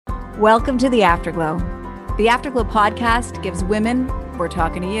Welcome to the Afterglow. The Afterglow podcast gives women, we're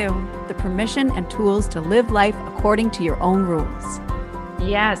talking to you, the permission and tools to live life according to your own rules.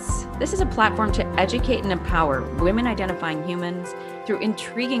 Yes, this is a platform to educate and empower women identifying humans through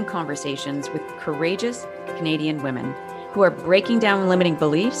intriguing conversations with courageous Canadian women who are breaking down limiting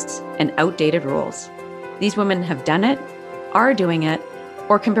beliefs and outdated rules. These women have done it, are doing it,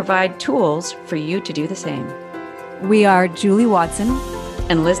 or can provide tools for you to do the same. We are Julie Watson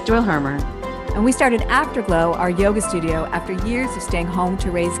and Liz Doyle-Hermer. And we started Afterglow, our yoga studio, after years of staying home to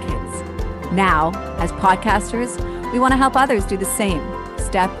raise kids. Now, as podcasters, we want to help others do the same.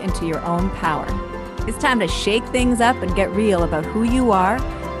 Step into your own power. It's time to shake things up and get real about who you are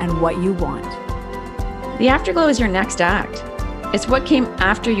and what you want. The Afterglow is your next act. It's what came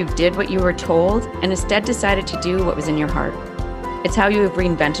after you did what you were told and instead decided to do what was in your heart. It's how you have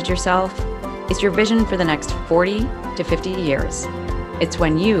reinvented yourself. It's your vision for the next 40 to 50 years. It's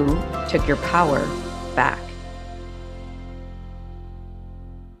when you took your power back.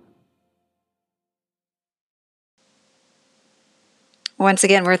 Once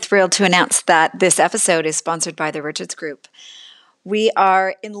again, we're thrilled to announce that this episode is sponsored by the Richards Group. We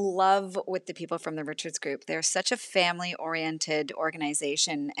are in love with the people from the Richards Group. They're such a family-oriented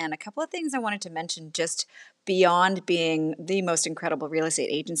organization. And a couple of things I wanted to mention just beyond being the most incredible real estate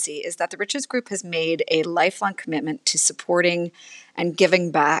agency is that the Richards Group has made a lifelong commitment to supporting and giving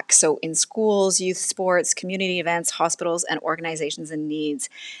back. So in schools, youth sports, community events, hospitals, and organizations in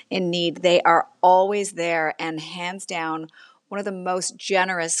need, they are always there and hands down one of the most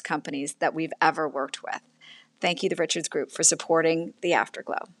generous companies that we've ever worked with. Thank you, the Richards Group, for supporting the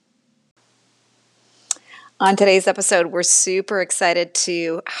Afterglow. On today's episode, we're super excited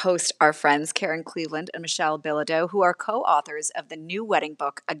to host our friends Karen Cleveland and Michelle Bilodeau, who are co-authors of the new wedding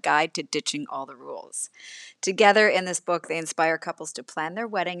book, A Guide to Ditching All the Rules. Together in this book, they inspire couples to plan their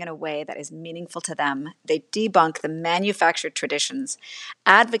wedding in a way that is meaningful to them. They debunk the manufactured traditions,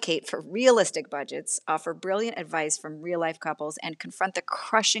 advocate for realistic budgets, offer brilliant advice from real-life couples, and confront the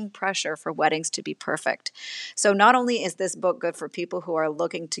crushing pressure for weddings to be perfect. So not only is this book good for people who are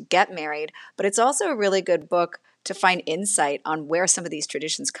looking to get married, but it's also a really good book to find insight on where some of these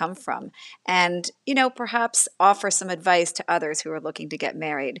traditions come from and, perhaps offer some advice to others who are looking to get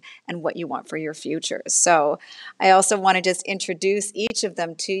married and what you want for your future. So I also want to just introduce each of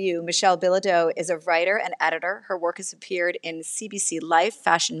them to you. Michelle Bilodeau is a writer and editor. Her work has appeared in CBC Life,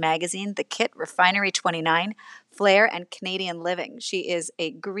 Fashion Magazine, The Kit, Refinery 29, Flair, and Canadian Living. She is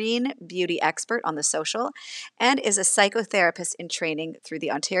a green beauty expert on The Social and is a psychotherapist in training through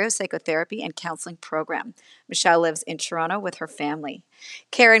the Ontario Psychotherapy and Counseling Program. Michelle lives in Toronto with her family.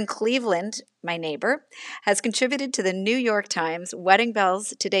 Karen Cleveland, my neighbor, has contributed to the New York Times, Wedding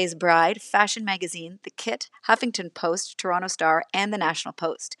Bells, Today's Bride, Fashion Magazine, The Kit, Huffington Post, Toronto Star, and the National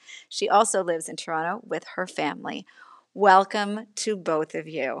Post. She also lives in Toronto with her family. Welcome to both of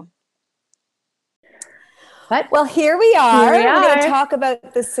you. Well, here we are. We're going to talk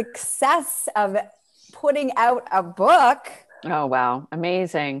about the success of putting out a book. Oh, wow.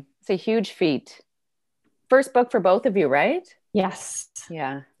 Amazing. It's a huge feat. First book for both of you, right? Yes.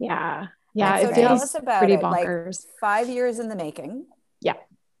 Yeah. Yeah. So tell us about pretty it. Bonkers. Like 5 years in the making. Yeah.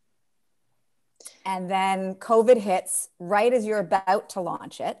 And then COVID hits right as you're about to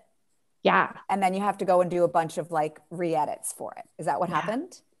launch it. Yeah. And then you have to go and do a bunch of re-edits for it. Is that what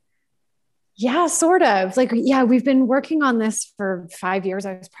happened? Yeah, sort of. We've been working on this for 5 years.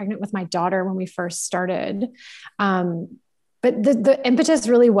 I was pregnant with my daughter when we first started. But the impetus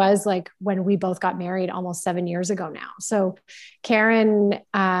really was when we both got married almost 7 years ago now. So Karen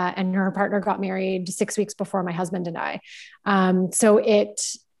and her partner got married 6 weeks before my husband and I. So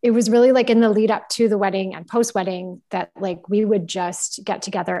it was really in the lead up to the wedding and post-wedding that we would just get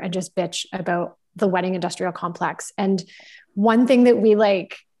together and just bitch about the wedding industrial complex. And one thing that we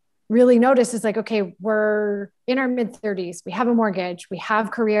really noticed is okay, we're in our mid-30s, we have a mortgage, we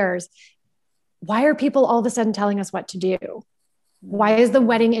have careers. Why are people all of a sudden telling us what to do? Why is the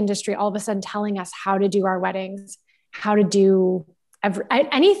wedding industry all of a sudden telling us how to do our weddings, how to do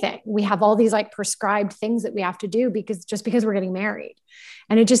anything? We have all these prescribed things that we have to do because we're getting married.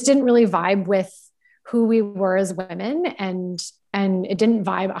 And it just didn't really vibe with who we were as women. And it didn't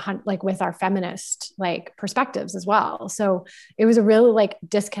vibe with our feminist perspectives as well. So it was a real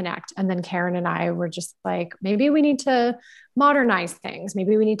disconnect. And then Karen and I were just maybe we need to modernize things.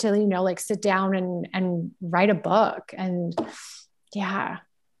 Maybe we need to, sit down and write a book. And yeah,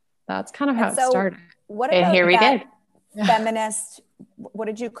 that's kind of how it started. What about and here we did. Feminist, what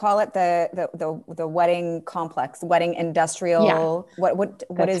did you call it? The wedding complex, wedding industrial. Yeah.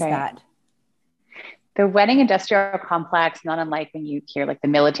 What is that? The wedding industrial complex, not unlike when you hear like the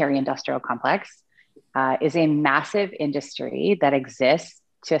military industrial complex, is a massive industry that exists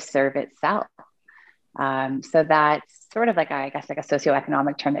to serve itself. So that's sort of like, I guess, like a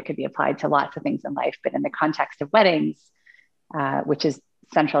socioeconomic term that could be applied to lots of things in life. But in the context of weddings, which is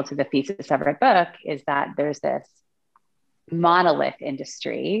central to the thesis of our book, is that there's this monolith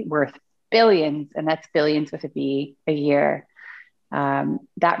industry worth billions, and that's billions with a B, a year,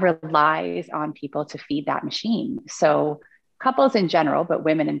 that relies on people to feed that machine. So couples in general, but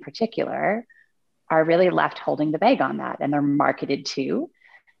women in particular, are really left holding the bag on that. And they're marketed to,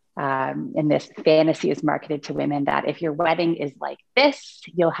 and this fantasy is marketed to women that if your wedding is like this,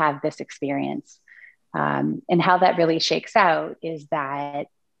 you'll have this experience. And how that really shakes out is that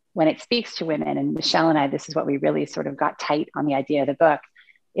when it speaks to women, and Michelle and I, this is what we really sort of got tight on the idea of the book,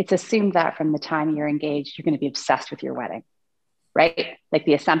 it's assumed that from the time you're engaged, you're going to be obsessed with your wedding, right? Like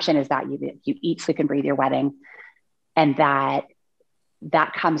the assumption is that you eat, sleep, and breathe your wedding, and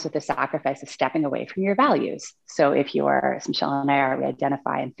that comes with the sacrifice of stepping away from your values. So if you're, as Michelle and I are, we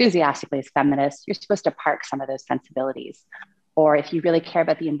identify enthusiastically as feminists, you're supposed to park some of those sensibilities. Or if you really care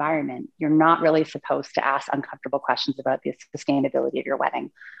about the environment, you're not really supposed to ask uncomfortable questions about the sustainability of your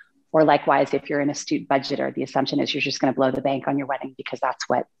wedding. Or likewise, if you're an astute budgeter, the assumption is you're just going to blow the bank on your wedding because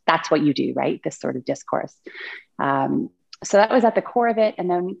that's what you do, right? This sort of discourse. So that was at the core of it. And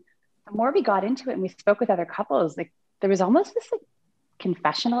then the more we got into it and we spoke with other couples, like there was almost this like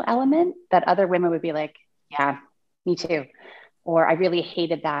confessional element that other women would be like, yeah, me too. Or I really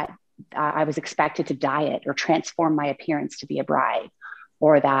hated that I was expected to diet or transform my appearance to be a bride,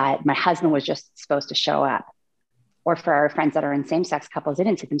 or that my husband was just supposed to show up. Or for our friends that are in same-sex couples, they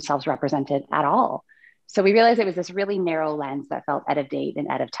didn't see themselves represented at all. So we realized it was this really narrow lens that felt out of date and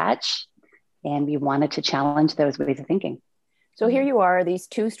out of touch. And we wanted to challenge those ways of thinking. So here you are, these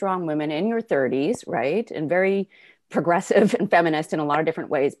two strong women in your 30s, right? And very progressive and feminist in a lot of different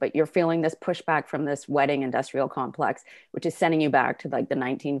ways, but you're feeling this pushback from this wedding industrial complex, which is sending you back to like the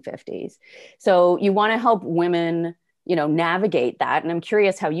 1950s. So you want to help women, navigate that. And I'm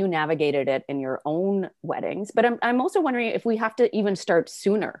curious how you navigated it in your own weddings. But I'm also wondering if we have to even start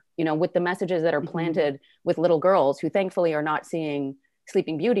sooner, with the messages that are planted with little girls who thankfully are not seeing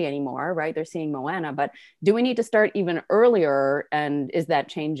Sleeping Beauty anymore, right? They're seeing Moana, but do we need to start even earlier? And is that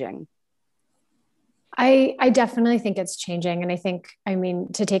changing? I definitely think it's changing. And I think,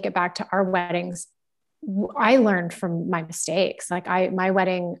 to take it back to our weddings, I learned from my mistakes. Like my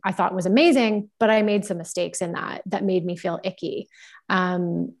wedding, I thought was amazing, but I made some mistakes in that made me feel icky.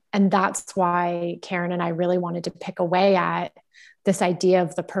 And that's why Karen and I really wanted to pick away at this idea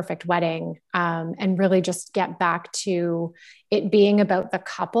of the perfect wedding, and really just get back to it being about the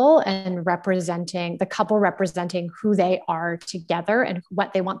couple and representing who they are together and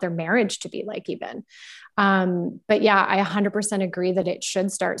what they want their marriage to be like even. But yeah, I 100% agree that it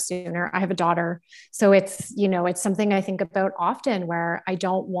should start sooner. I have a daughter, so it's something I think about often, where I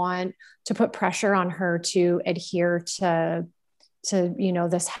don't want to put pressure on her to adhere to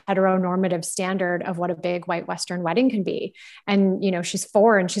this heteronormative standard of what a big white Western wedding can be. And, she's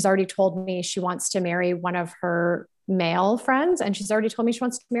 4 and she's already told me she wants to marry one of her male friends. And she's already told me she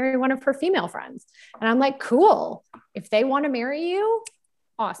wants to marry one of her female friends. And I'm like, cool. If they want to marry you,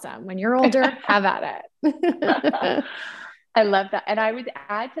 awesome. When you're older, have at it. I love that. And I would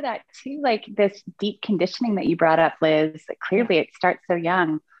add to that too, like this deep conditioning that you brought up, Liz. Clearly it starts so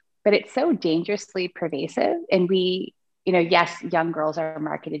young, but it's so dangerously pervasive. And we, yes, young girls are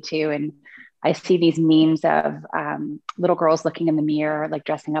marketed to. And I see these memes of little girls looking in the mirror, like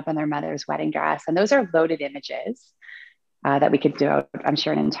dressing up in their mother's wedding dress. And those are loaded images that we could do, I'm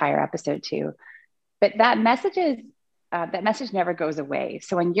sure, an entire episode to. But that message never goes away.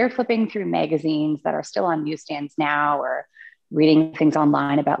 So when you're flipping through magazines that are still on newsstands now, or reading things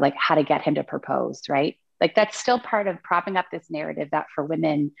online about like how to get him to propose, right? Like that's still part of propping up this narrative that for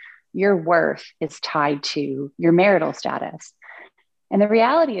women, your worth is tied to your marital status. And the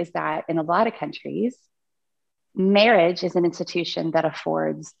reality is that in a lot of countries, marriage is an institution that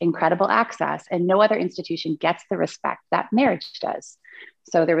affords incredible access, and no other institution gets the respect that marriage does.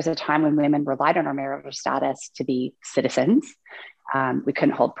 So there was a time when women relied on our marital status to be citizens. We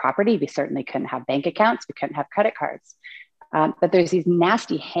couldn't hold property. We certainly couldn't have bank accounts. We couldn't have credit cards. But there's these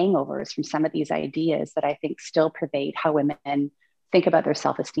nasty hangovers from some of these ideas that I think still pervade how women think about their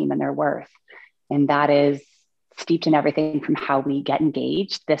self-esteem and their worth. And that is steeped in everything from how we get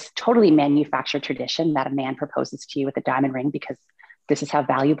engaged, this totally manufactured tradition that a man proposes to you with a diamond ring because this is how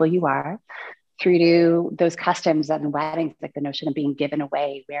valuable you are, through to those customs and weddings, like the notion of being given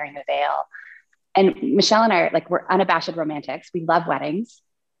away, wearing a veil. And Michelle and I are we're unabashed romantics. We love weddings.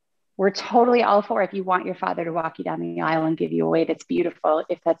 we're totally all for, if you want your father to walk you down the aisle and give you a way that's beautiful,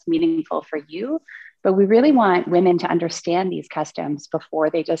 if that's meaningful for you. But we really want women to understand these customs before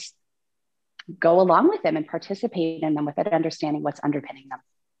they just go along with them and participate in them without understanding what's underpinning them.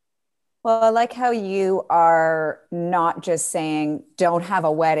 Well, I like how you are not just saying don't have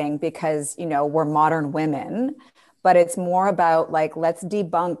a wedding because, we're modern women, but it's more about like, let's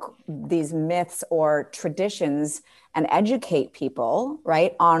debunk these myths or traditions and educate people,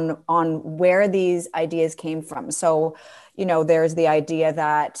 right, on where these ideas came from. So, there's the idea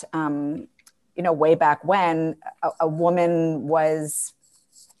that, way back when a woman was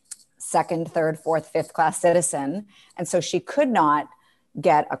second, third, fourth, fifth class citizen. And so she could not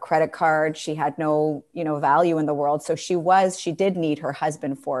get a credit card. She had no, value in the world. So she did need her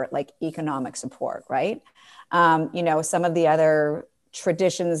husband for like economic support, right? Some of the other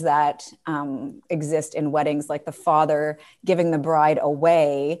traditions that exist in weddings, like the father giving the bride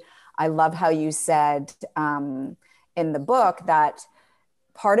away. I love how you said in the book that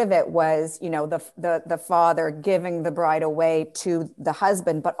part of it was, the father giving the bride away to the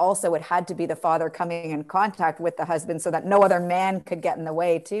husband, but also it had to be the father coming in contact with the husband so that no other man could get in the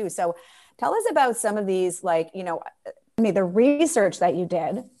way too. So tell us about some of these, like, the research that you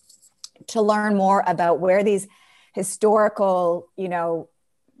did to learn more about where these historical,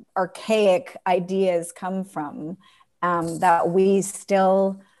 archaic ideas come from that we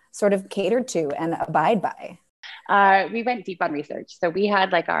still sort of cater to and abide by. We went deep on research. So we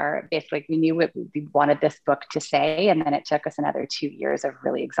had we knew what we wanted this book to say. And then it took us another 2 years of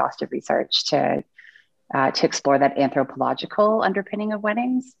really exhaustive research to explore that anthropological underpinning of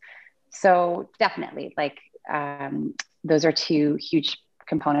weddings. So definitely those are two huge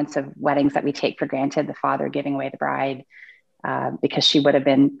components of weddings that we take for granted. The father giving away the bride because she would have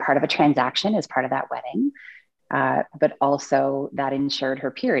been part of a transaction as part of that wedding. But also that ensured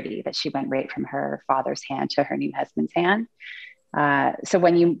her purity, that she went right from her father's hand to her new husband's hand. So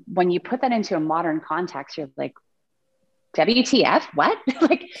when you put that into a modern context, you're like, WTF, what?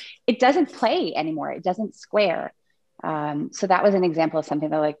 Like, it doesn't play anymore. It doesn't square. So that was an example of something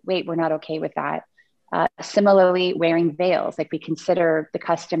that like, wait, we're not okay with that. Similarly, wearing veils, like we consider the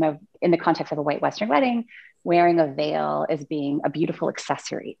custom of, in the context of a white Western wedding, wearing a veil as being a beautiful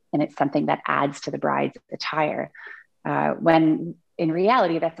accessory. And it's something that adds to the bride's attire. When in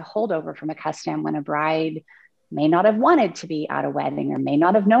reality, that's a holdover from a custom when a bride may not have wanted to be at a wedding or may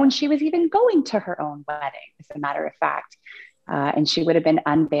not have known she was even going to her own wedding, as a matter of fact. And she would have been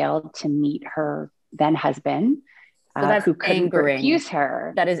unveiled to meet her then husband. So that's who couldn't angering. refuse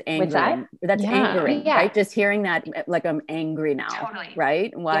her. That is angering. That's angering, right? Just hearing that, like, I'm angry now, totally.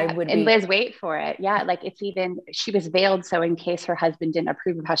 Right? Why would we? And Liz, wait for it. Yeah, like it's even, she was veiled so in case her husband didn't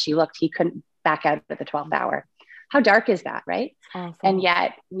approve of how she looked, he couldn't back out at the 12th hour. How dark is that, right? Awful. And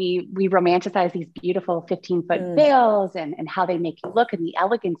yet we romanticize these beautiful 15-foot veils and how they make you look and the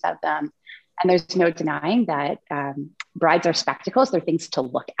elegance of them. And there's no denying that brides are spectacles. They're things to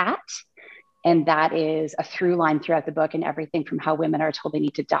look at. And that is a through line throughout the book, and everything from how women are told they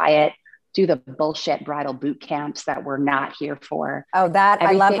need to diet, do the bullshit bridal boot camps that we're not here for. Oh, that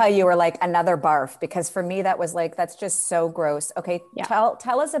everything. I love how you were like another barf, because for me that was like, that's just so gross. Okay, yeah.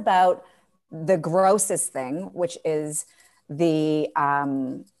 Tell us about the grossest thing, which is the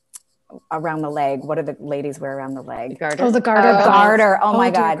around the leg. What do the ladies wear around the leg? The garter. Oh, the garter. Garter. Oh my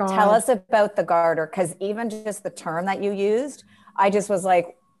God. Tell us about the garter, because even just the term that you used, I just was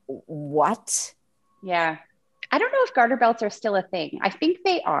like, what? Yeah. I don't know if garter belts are still a thing. I think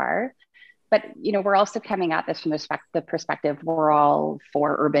they are, but we're also coming at this from the perspective, we're all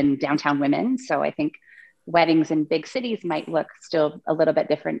for urban downtown women. So I think weddings in big cities might look still a little bit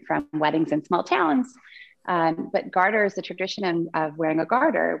different from weddings in small towns. But garters, the tradition of wearing a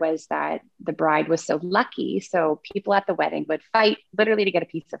garter was that the bride was so lucky. So people at the wedding would fight literally to get a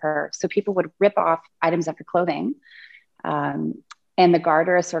piece of her. So people would rip off items of her clothing. And the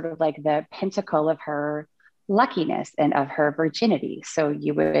garter is sort of like the pinnacle of her luckiness and of her virginity. So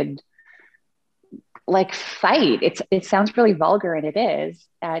you would like fight. It sounds really vulgar, and it is,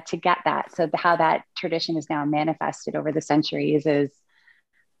 to get that. So how that tradition is now manifested over the centuries is,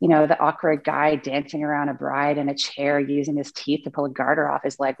 the awkward guy dancing around a bride in a chair using his teeth to pull a garter off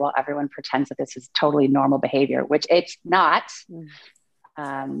is like, well, everyone pretends that this is totally normal behavior, which it's not.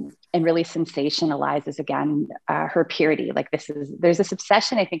 And really sensationalizes again her purity. Like there's this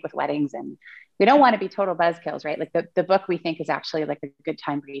obsession, I think, with weddings, and we don't want to be total buzzkills, right? Like the book we think is actually like a good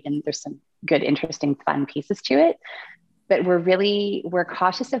time read, and there's some good, interesting, fun pieces to it. But we're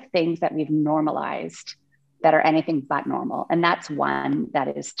cautious of things that we've normalized that are anything but normal, and that's one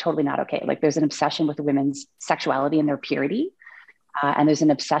that is totally not okay. Like there's an obsession with women's sexuality and their purity. And there's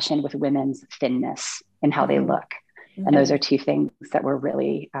an obsession with women's thinness and how they look. And those are two things that we're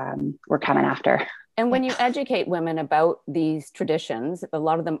really, we're coming after. And when you educate women about these traditions, a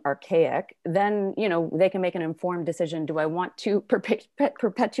lot of them archaic, then, you know, they can make an informed decision. Do I want to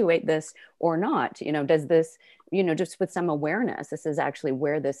perpetuate this or not? You know, does this, you know, just with some awareness, this is actually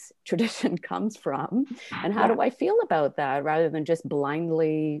where this tradition comes from. And how do I feel about that, rather than just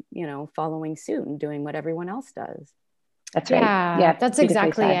blindly, you know, following suit and doing what everyone else does? That's right. Yeah, that's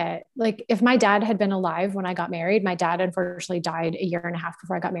exactly it. Like, if my dad had been alive when I got married, my dad unfortunately died a year and a half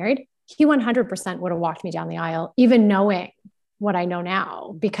before I got married. He 100% would have walked me down the aisle, even knowing what I know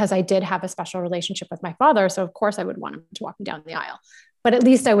now, because I did have a special relationship with my father. So of course I would want him to walk me down the aisle, but at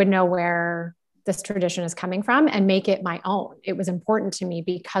least I would know where this tradition is coming from and make it my own. It was important to me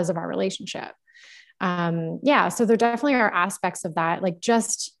because of our relationship. Yeah. So there definitely are aspects of that, like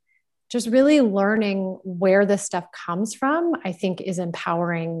just really learning where this stuff comes from, I think is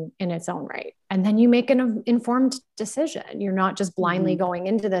empowering in its own right. And then you make an informed decision. You're not just blindly going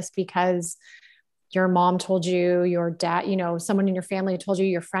into this because your mom told you, your dad, you know, someone in your family told you,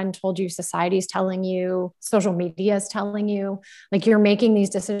 your friend told you, society's telling you, social media is telling you. Like, you're making these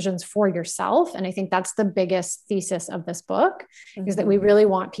decisions for yourself. And I think that's the biggest thesis of this book, is that we really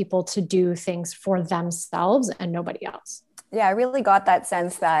want people to do things for themselves and nobody else. Yeah, I really got that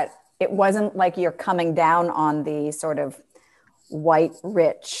sense that it wasn't like you're coming down on the sort of white,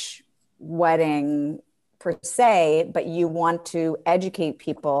 rich wedding per se, but you want to educate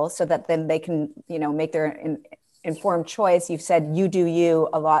people so that then they can, you know, make their informed choice. You've said you do you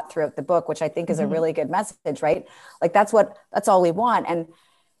a lot throughout the book, which I think is a really good message, right? Like, that's all we want. And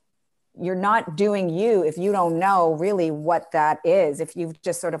you're not doing you if you don't know really what that is. If you've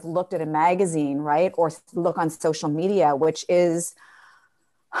just sort of looked at a magazine, right? Or look on social media, which is,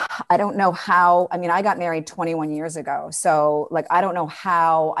 I don't know how, I mean, I got married 21 years ago. So like, I don't know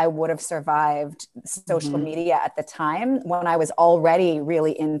how I would have survived social media at the time, when I was already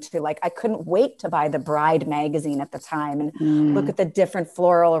really into, like, I couldn't wait to buy the Bride magazine at the time and look at the different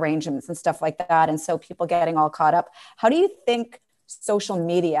floral arrangements and stuff like that. And so people getting all caught up. How do you think social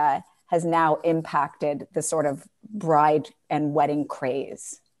media has now impacted the sort of bride and wedding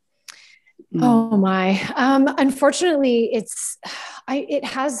craze? Oh my. Unfortunately, it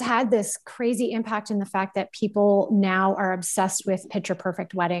has had this crazy impact in the fact that people now are obsessed with picture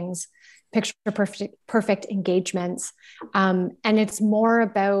perfect weddings, picture perfect engagements. And it's more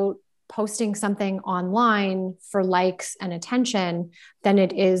about posting something online for likes and attention than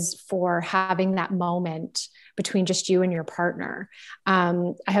it is for having that moment between just you and your partner.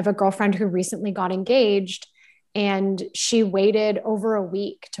 I have a girlfriend who recently got engaged, and she waited over a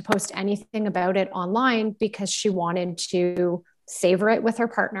week to post anything about it online because she wanted to savor it with her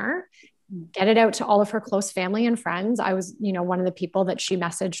partner, get it out to all of her close family and friends. I was, you know, one of the people that she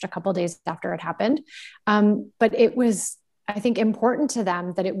messaged a couple of days after it happened. But it was, I think, important to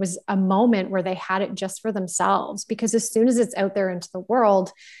them that it was a moment where they had it just for themselves, because as soon as it's out there into the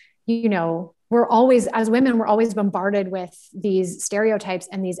world, you know, we're always, as women, we're always bombarded with these stereotypes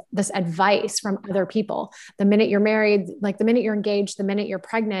and this advice from other people. The minute you're married, like the minute you're engaged, the minute you're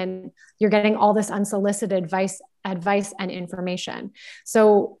pregnant, you're getting all this unsolicited advice and information.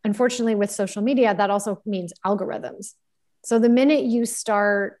 So unfortunately, with social media, that also means algorithms. So the minute you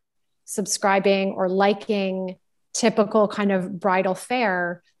start subscribing or liking typical kind of bridal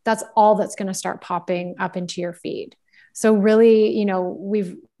fare, that's all that's going to start popping up into your feed. So really, you know,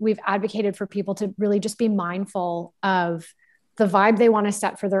 we've advocated for people to really just be mindful of the vibe they want to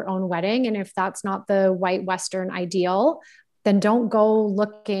set for their own wedding. And if that's not the white Western ideal, then don't go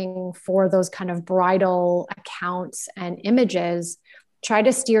looking for those kind of bridal accounts and images. Try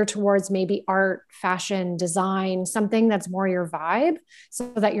to steer towards maybe art, fashion, design, something that's more your vibe,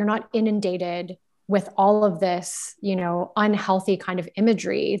 so that you're not inundated with all of this, you know, unhealthy kind of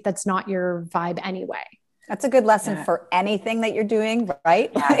imagery that's not your vibe anyway. That's a good lesson for anything that you're doing, right?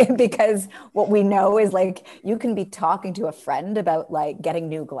 Yeah. Because what we know is, like, you can be talking to a friend about like getting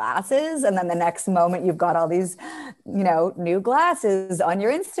new glasses, and then the next moment you've got all these, you know, new glasses on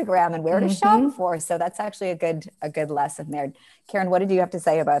your Instagram and where to shop for. So that's actually a good lesson there. Karen, what did you have to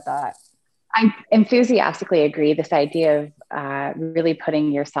say about that? I enthusiastically agree. This idea of really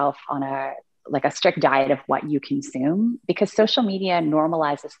putting yourself on a strict diet of what you consume, because social media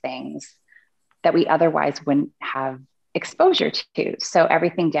normalizes things that we otherwise wouldn't have exposure to. So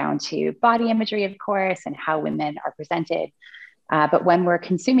everything down to body imagery, of course, and how women are presented. But when we're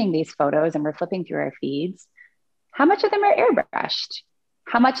consuming these photos and we're flipping through our feeds, how much of them are airbrushed?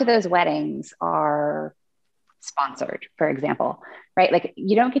 How much of those weddings are sponsored, for example, right? Like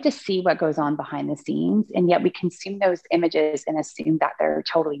you don't get to see what goes on behind the scenes, and yet we consume those images and assume that they're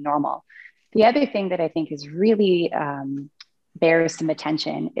totally normal. The other thing that I think is really bears some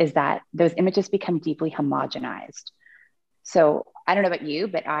attention is that those images become deeply homogenized. So I don't know about you,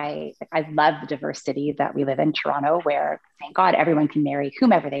 but I love the diverse city that we live in, Toronto, where thank God everyone can marry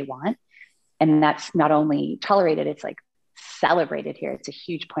whomever they want. And that's not only tolerated, it's like celebrated here. It's a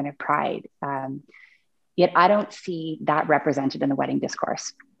huge point of pride. Yet I don't see that represented in the wedding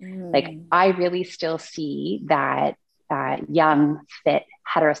discourse. Like I really still see that young, fit,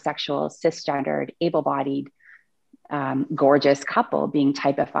 heterosexual, cisgendered, able-bodied, gorgeous couple being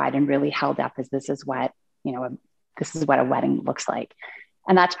typified and really held up as this is what, this is what a wedding looks like.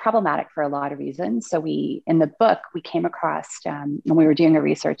 And that's problematic for a lot of reasons. So in the book, we came across, when we were doing a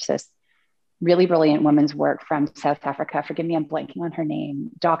research, this really brilliant woman's work from South Africa. Forgive me, I'm blanking on her name,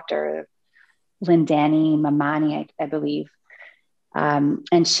 Dr. Lindani Mamani, I believe.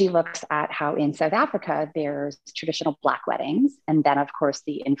 And she looks at how in South Africa, there's traditional Black weddings. And then of course,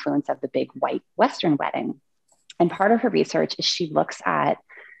 the influence of the big white Western wedding. And part of her research is she looks at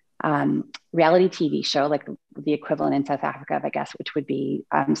reality TV show, like the equivalent in South Africa of, I guess, which would be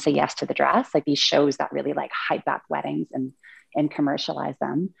Say Yes to the Dress, like these shows that really like hype up weddings and commercialize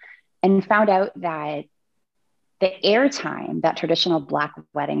them, and found out that the airtime that traditional Black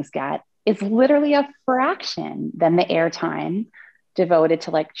weddings get is literally a fraction than the airtime devoted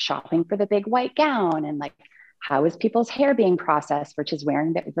to like shopping for the big white gown and like how is people's hair being processed versus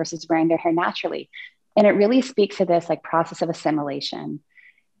wearing their hair naturally. And it really speaks to this like process of assimilation.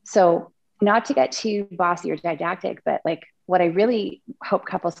 So not to get too bossy or didactic, but like what I really hope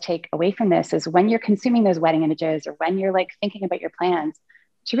couples take away from this is when you're consuming those wedding images or when you're like thinking about your plans,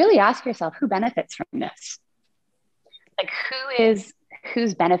 to really ask yourself who benefits from this? Like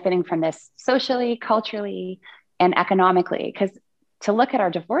who's benefiting from this socially, culturally, and economically? Because to look at our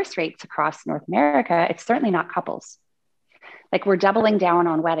divorce rates across North America, it's certainly not couples. Like we're doubling down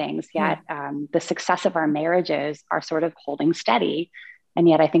on weddings, yet the success of our marriages are sort of holding steady. And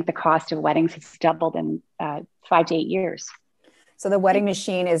yet I think the cost of weddings has doubled in 5 to 8 years. So the wedding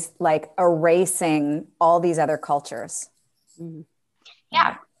machine is like erasing all these other cultures. Mm-hmm.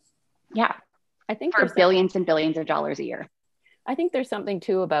 Yeah. I think for billions and billions of dollars a year. I think there's something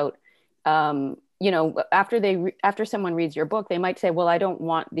too about, after someone reads your book, they might say, well, I don't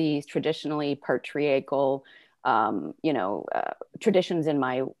want these traditionally patriarchal, traditions in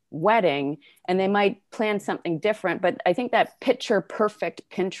my wedding, and they might plan something different. But I think that picture perfect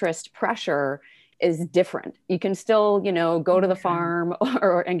Pinterest pressure is different. You can still, go to the farm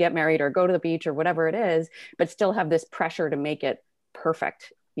and get married or go to the beach or whatever it is, but still have this pressure to make it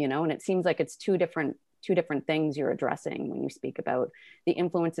perfect, and it seems like it's two different things you're addressing when you speak about the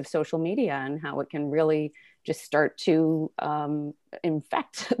influence of social media and how it can really just start to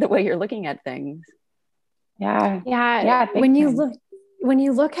infect the way you're looking at things. Yeah. When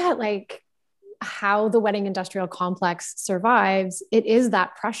you look at like how the wedding industrial complex survives, it is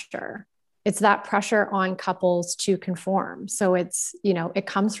that pressure. It's that pressure on couples to conform. So it's, it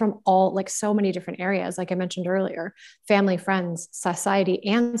comes from all like so many different areas. Like I mentioned earlier, family, friends, society,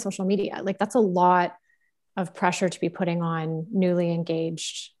 and social media. Like that's a lot of pressure to be putting on newly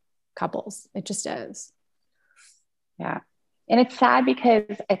engaged couples. It just is. Yeah. And it's sad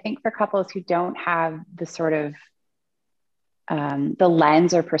because I think for couples who don't have the sort of the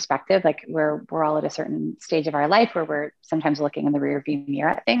lens or perspective, like we're all at a certain stage of our life where we're sometimes looking in the rear view mirror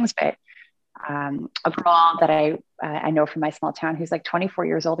at things, but a girl that I know from my small town who's like 24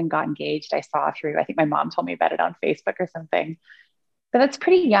 years old and got engaged, I saw through, I think my mom told me about it on Facebook or something, but that's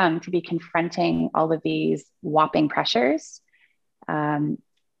pretty young to be confronting all of these whopping pressures. And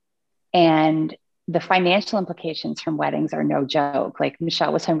the financial implications from weddings are no joke. Like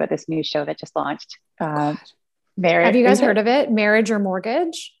Michelle was talking about this new show that just launched. Marriage. Have you guys heard of it? Marriage or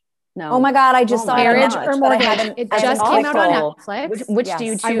Mortgage? No. Oh my God. I just saw Marriage or Mortgage. It just came out on Netflix. Which do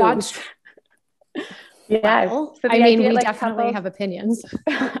you choose? I watched. Yeah. Well, so we like definitely have opinions.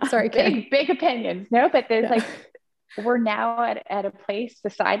 Sorry, big opinions. No, but there's like, we're now at a place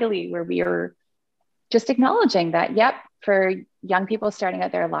societally where we are just acknowledging that, yep, for young people starting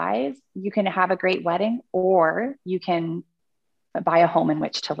out their lives, you can have a great wedding or you can buy a home in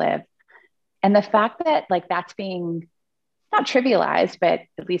which to live. And the fact that like that's being not trivialized, but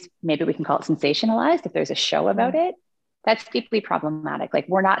at least maybe we can call it sensationalized if there's a show about it, that's deeply problematic. Like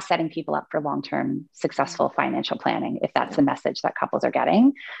we're not setting people up for long-term successful financial planning if that's the message that couples are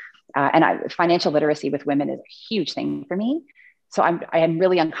getting. Financial literacy with women is a huge thing for me. So I am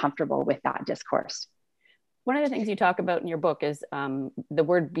really uncomfortable with that discourse. One of the things you talk about in your book is the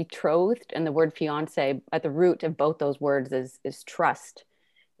word betrothed and the word fiance. At the root of both those words is trust,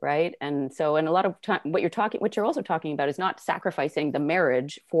 right? And so, and a lot of time, what you're also talking about is not sacrificing the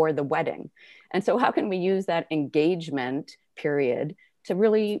marriage for the wedding. And so, how can we use that engagement period to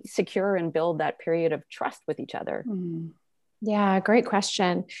really secure and build that period of trust with each other? Yeah, great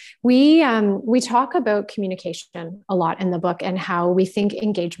question. We talk about communication a lot in the book and how we think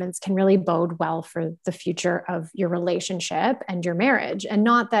engagements can really bode well for the future of your relationship and your marriage, and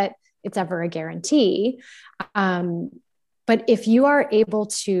not that it's ever a guarantee. But if you are able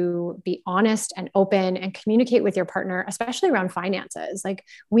to be honest and open and communicate with your partner, especially around finances, like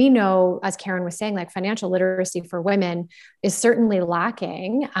we know, as Karen was saying, like financial literacy for women is certainly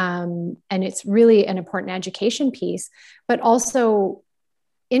lacking. And it's really an important education piece, but also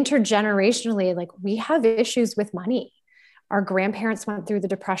intergenerationally, like we have issues with money. Our grandparents went through the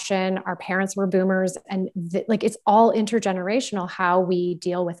Depression, our parents were boomers, and like it's all intergenerational how we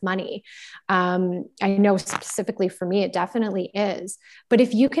deal with money. I know specifically for me, it definitely is. But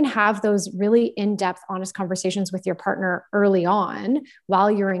if you can have those really in-depth, honest conversations with your partner early on while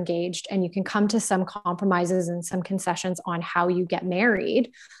you're engaged, and you can come to some compromises and some concessions on how you get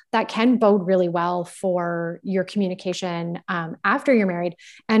married, that can bode really well for your communication after you're married.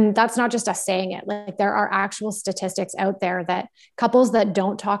 And that's not just us saying it. Like there are actual statistics out there that couples that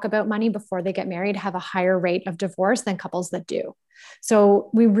don't talk about money before they get married have a higher rate of divorce than couples that do.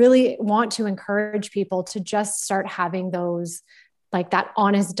 So we really want to encourage people to just start having those, like that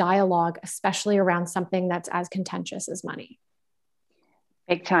honest dialogue, especially around something that's as contentious as money.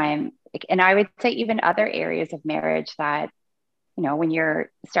 Big time. And I would say even other areas of marriage that, you know, when you're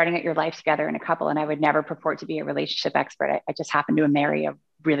starting out your life together in a couple, and I would never purport to be a relationship expert. I just happen to marry a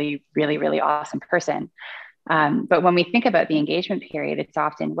really, really, really awesome person. But when we think about the engagement period, it's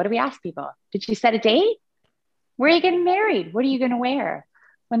often, what do we ask people? Did you set a date? Where are you getting married? What are you going to wear?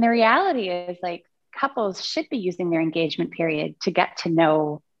 When the reality is like couples should be using their engagement period to get to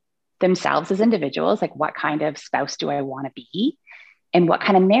know themselves as individuals. Like what kind of spouse do I want to be? And what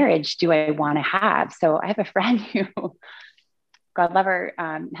kind of marriage do I want to have? So I have a friend who, God love her,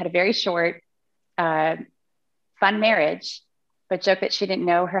 had a very short, fun marriage, but joked that she didn't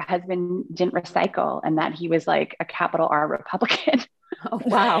know her husband didn't recycle and that he was like a capital R Republican. Oh,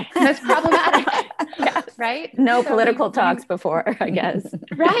 wow. That's problematic. Yeah, right? No political talks before, I guess.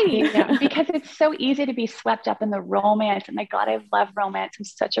 Right. Yeah. Because it's so easy to be swept up in the romance. And my God, I love romance. I'm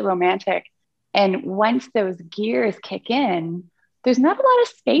such a romantic. And once those gears kick in, there's not a lot of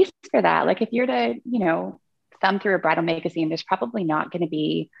space for that. Like if you're to, you know, thumb through a bridal magazine, there's probably not going to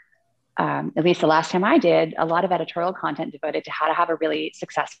be, at least the last time I did, a lot of editorial content devoted to how to have a really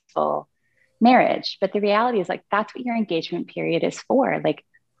successful marriage. But the reality is like, that's what your engagement period is for. Like,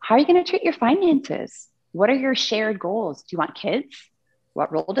 how are you going to treat your finances? What are your shared goals? Do you want kids?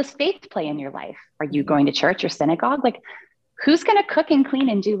 What role does faith play in your life? Are you going to church or synagogue? Like, who's going to cook and clean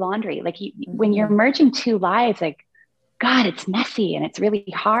and do laundry? Like when you're merging two lives, like, God, it's messy and it's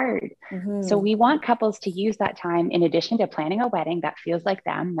really hard. So we want couples to use that time in addition to planning a wedding that feels like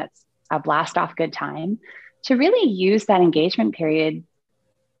them, that's a blast off good time, to really use that engagement period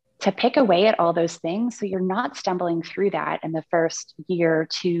to pick away at all those things. So you're not stumbling through that in the first year,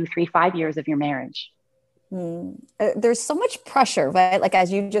 2, 3, 5 years of your marriage. There's so much pressure, right? Like,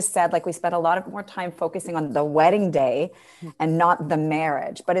 as you just said, like we spent a lot of more time focusing on the wedding day and not the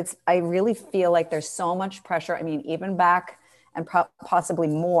marriage, but I really feel like there's so much pressure. I mean, even back and possibly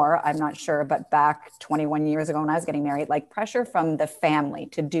more, I'm not sure, but back 21 years ago when I was getting married, like pressure from the family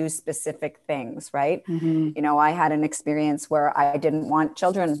to do specific things, right? You know, I had an experience where I didn't want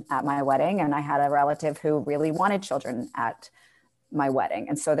children at my wedding, and I had a relative who really wanted children at my wedding.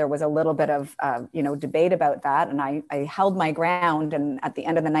 And so there was a little bit of, debate about that. And I held my ground. And at the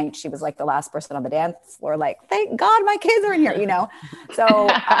end of the night, she was like the last person on the dance floor, like, thank God my kids are in here, you know? So,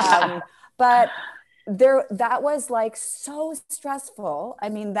 but that was like so stressful. I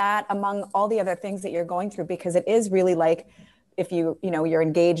mean, that among all the other things that you're going through, because it is really like, if you're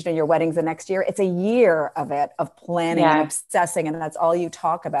engaged in your wedding's the next year, it's a year of it, of planning and obsessing. And that's all you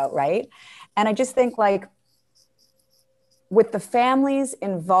talk about. Right. And I just think like, with the families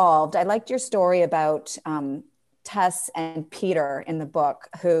involved, I liked your story about Tess and Peter in the book,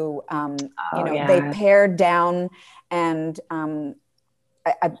 who, they pared down, and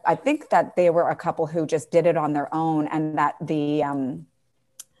I think that they were a couple who just did it on their own, and that the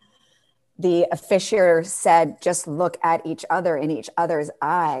officier said, just look at each other in each other's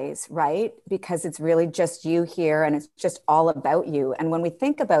eyes, right? Because it's really just you here, and it's just all about you. And when we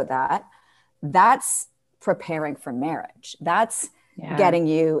think about that, that's preparing for marriage. That's getting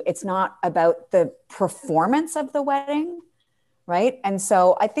you. It's not about the performance of the wedding, right? And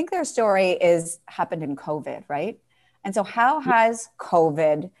so I think their story is happened in COVID, right? And so how has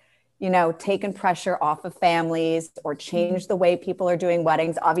COVID, taken pressure off of families or changed the way people are doing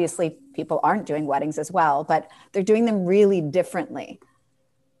weddings? Obviously, people aren't doing weddings as well, but they're doing them really differently.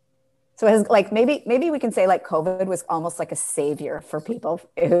 So it has, like, maybe we can say like COVID was almost like a savior for people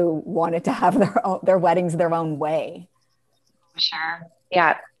who wanted to have their weddings their own way. Sure.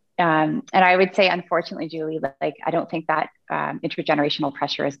 Yeah. And I would say, unfortunately, Julie, like, I don't think that intergenerational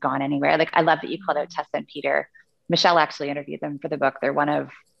pressure has gone anywhere. Like, I love that you called out Tessa and Peter. Michelle actually interviewed them for the book. They're one of,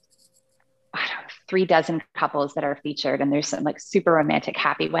 I don't know, 36 couples that are featured, and there's some like super romantic,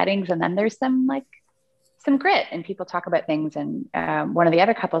 happy weddings. And then there's some grit, and people talk about things. And one of the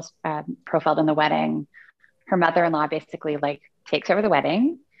other couples profiled in the wedding, her mother-in-law basically like takes over the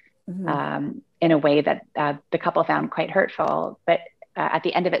wedding in a way that the couple found quite hurtful. But at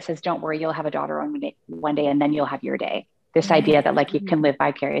the end of it says, don't worry, you'll have a daughter one day, and then you'll have your day. This idea that like you can live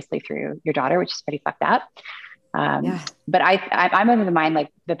vicariously through your daughter, which is pretty fucked up. But I'm of the mind, like,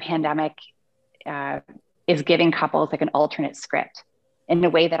 the pandemic is giving couples like an alternate script in a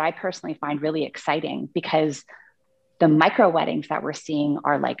way that I personally find really exciting, because the micro weddings that we're seeing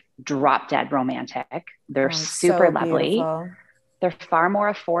are like drop dead romantic. They're super lovely. Beautiful. They're far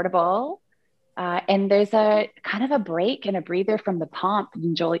more affordable. And there's a kind of a break and a breather from the pomp.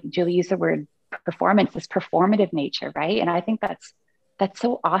 And Julie used the word performance, this performative nature, right? And I think that's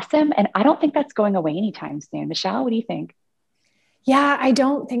so awesome. And I don't think that's going away anytime soon. Michelle, what do you think? Yeah, I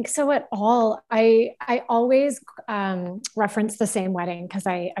don't think so at all. I always reference the same wedding because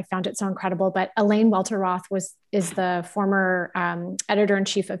I found it so incredible. But Elaine Welteroth is the former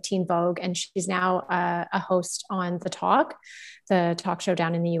editor-in-chief of Teen Vogue, and she's now a host on the talk show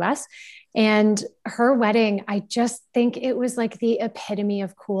down in the US. And her wedding, I just think it was like the epitome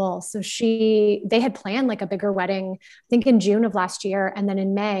of cool. So they had planned like a bigger wedding, I think in June of last year. And then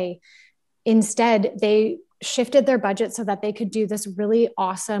in May, instead, they shifted their budget so that they could do this really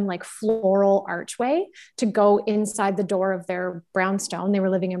awesome, like, floral archway to go inside the door of their brownstone. They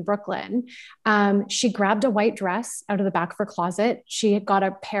were living in Brooklyn. She grabbed a white dress out of the back of her closet. She had got a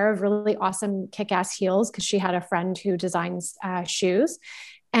pair of really awesome kick-ass heels because she had a friend who designs shoes.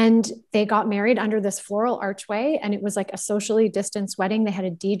 And they got married under this floral archway, and it was like a socially distanced wedding. They had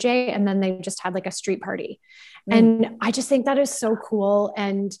a DJ, and then they just had like a street party. And I just think that is so cool,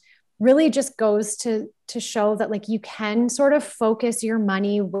 and really just goes to show that, like, you can sort of focus your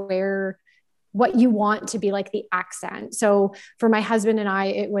money where what you want to be like the accent. So for my husband and I,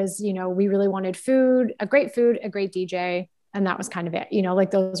 it was, we really wanted a great DJ. And that was kind of it,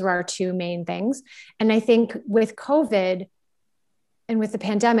 like those were our two main things. And I think with COVID and with the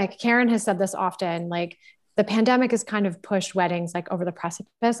pandemic, Karen has said this often, like, the pandemic has kind of pushed weddings like over the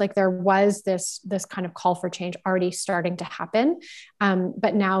precipice. Like, there was this kind of call for change already starting to happen.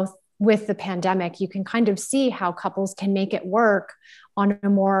 But now with the pandemic, you can kind of see how couples can make it work on a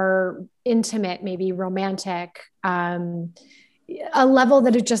more intimate, maybe romantic, a level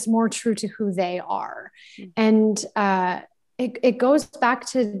that is just more true to who they are. And it goes back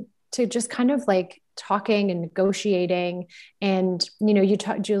to just kind of like talking and negotiating. And,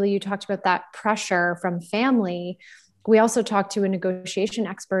 Julie, you talked about that pressure from family. We also talked to a negotiation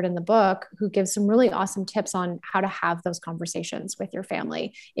expert in the book who gives some really awesome tips on how to have those conversations with your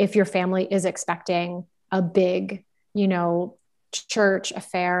family. If your family is expecting a big, church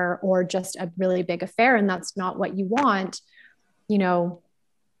affair or just a really big affair, and that's not what you want,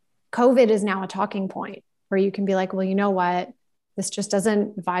 COVID is now a talking point where you can be like, well, you know what, this just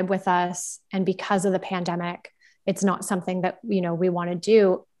doesn't vibe with us. And because of the pandemic, it's not something that, we want to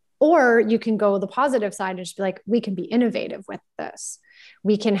do. Or you can go the positive side and just be like, we can be innovative with this.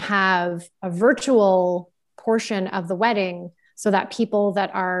 We can have a virtual portion of the wedding so that people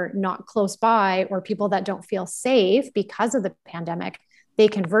that are not close by or people that don't feel safe because of the pandemic, they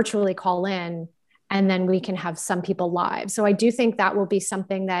can virtually call in, and then we can have some people live. So I do think that will be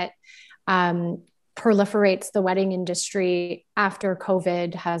something that proliferates the wedding industry after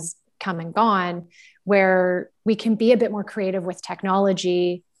COVID has come and gone, where we can be a bit more creative with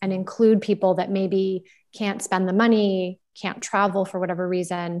technology and include people that maybe can't spend the money, can't travel for whatever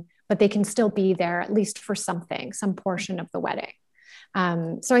reason, but they can still be there at least for some portion of the wedding.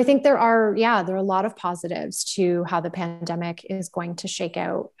 So I think there are a lot of positives to how the pandemic is going to shake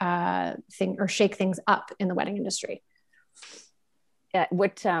things up in the wedding industry.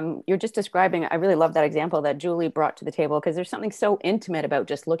 what you're just describing, I really love that example that Julie brought to the table, because there's something so intimate about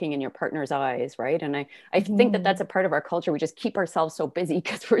just looking in your partner's eyes, right? And I think that that's a part of our culture. We just keep ourselves so busy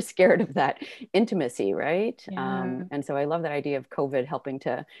because we're scared of that intimacy, right? Yeah. And so I love that idea of COVID helping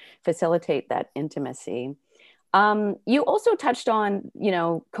to facilitate that intimacy. You also touched on,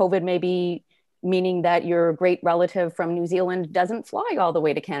 COVID maybe meaning that your great relative from New Zealand doesn't fly all the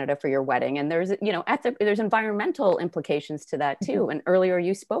way to Canada for your wedding. And there's, there's environmental implications to that too. And earlier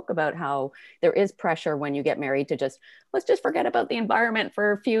you spoke about how there is pressure when you get married to let's just forget about the environment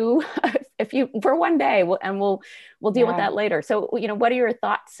for for one day, we'll deal with that later. So, what are your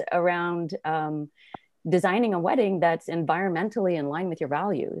thoughts around designing a wedding that's environmentally in line with your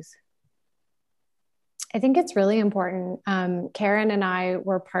values? I think it's really important. Karen and I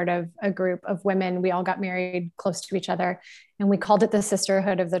were part of a group of women. We all got married close to each other, and we called it the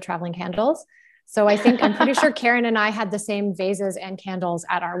Sisterhood of the Traveling Candles. So I'm pretty sure Karen and I had the same vases and candles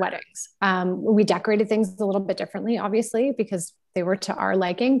at our weddings. We decorated things a little bit differently, obviously, because they were to our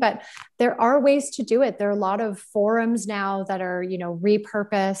liking, but there are ways to do it. There are a lot of forums now that are,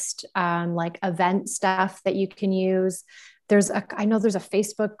 repurposed, like event stuff that you can use. I know there's a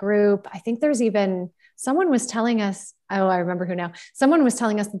Facebook group. I think there's even someone was telling us, I remember who now, someone was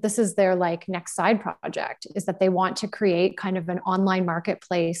telling us that this is their next side project, is that they want to create kind of an online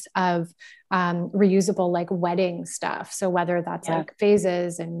marketplace of reusable wedding stuff. So whether that's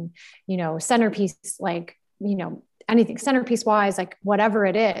vases and, centerpiece, anything centerpiece wise, whatever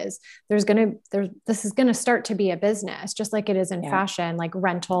it is, this is going to start to be a business, just like it is in fashion, like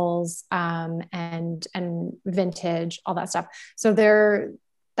rentals, and vintage, all that stuff. So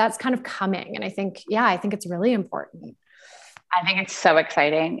that's kind of coming. And I think it's really important. I think it's so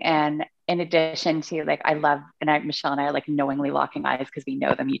exciting. And in addition to Michelle and I are knowingly locking eyes because we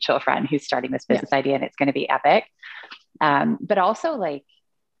know the mutual friend who's starting this business idea, and it's going to be epic. But also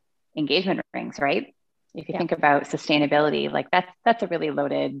engagement rings, right? If you think about sustainability, that's a really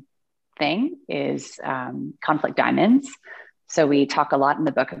loaded thing, is conflict diamonds. So we talk a lot in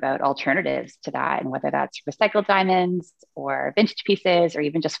the book about alternatives to that, and whether that's recycled diamonds or vintage pieces, or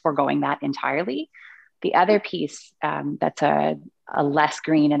even just foregoing that entirely. The other piece that's a less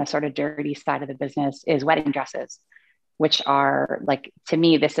green and a sort of dirty side of the business is wedding dresses, which are to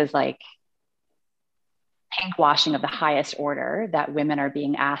me, this is pink washing of the highest order, that women are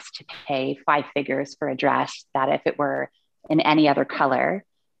being asked to pay 5 figures for a dress that if it were in any other color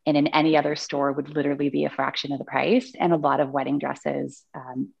and in any other store would literally be a fraction of the price. And a lot of wedding dresses,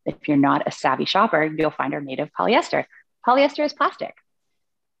 if you're not a savvy shopper, you'll find are made of polyester. Polyester is plastic.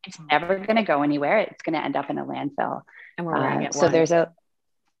 It's never going to go anywhere. It's going to end up in a landfill. And we're wearing it so there's for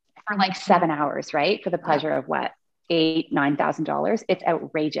 7 hours, right? For the pleasure of what? $8,000-$9,000. It's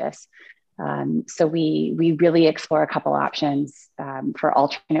outrageous. So we really explore a couple options for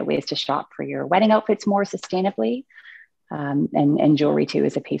alternate ways to shop for your wedding outfits more sustainably. And jewelry too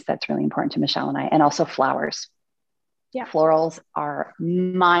is a piece that's really important to Michelle and I, and also flowers. Yeah. Florals are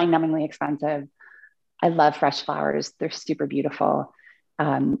mind-numbingly expensive. I love fresh flowers. They're super beautiful.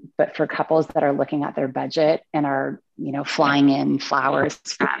 But for couples that are looking at their budget and are, flying in flowers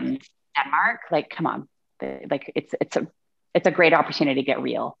from Denmark, come on, it's a great opportunity to get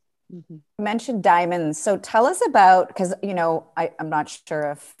real. Mm-hmm. You mentioned diamonds. So tell us about, because, I'm not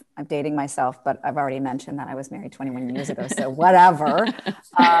sure if I'm dating myself, but I've already mentioned that I was married 21 years ago. So whatever.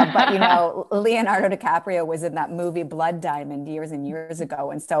 But, Leonardo DiCaprio was in that movie Blood Diamond years and years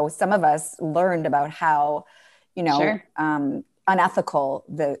ago. And so some of us learned about how, unethical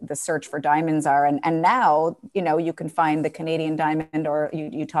the search for diamonds are. And now, you can find the Canadian diamond, or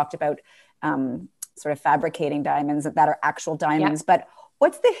you talked about sort of fabricating diamonds that are actual diamonds. But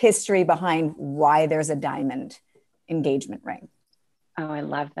what's the history behind why there's a diamond engagement ring? Oh, I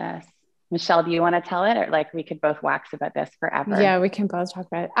love this. Michelle, do you want to tell it? Or we could both wax about this forever. Yeah, we can both talk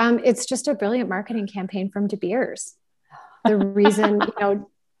about it. It's just a brilliant marketing campaign from De Beers. The reason,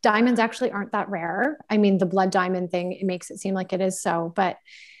 diamonds actually aren't that rare. I mean, the blood diamond thing, it makes it seem like it is so, but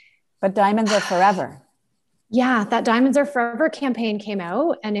diamonds are forever. Yeah, that Diamonds Are Forever campaign came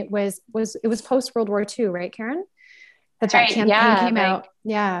out, and it was post World War II, right, Karen? That campaign came out.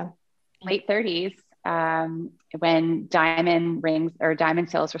 Yeah. Late 30s, when diamond rings or diamond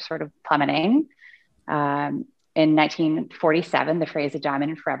sales were sort of plummeting. In 1947, the phrase "a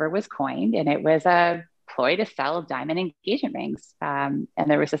diamond forever" was coined, and it was a ploy to sell diamond engagement rings. And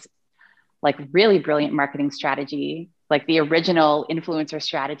there was this really brilliant marketing strategy, the original influencer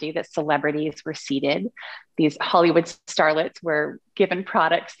strategy, that celebrities were seated. These Hollywood starlets were given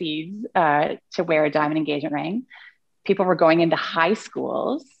product seeds to wear a diamond engagement ring. People were going into high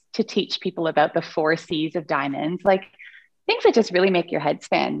schools to teach people about the 4 C's of diamonds. things that just really make your head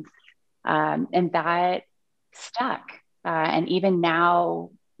spin. And that stuck. And even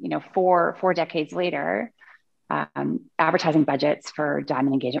now, you know, four decades later, advertising budgets for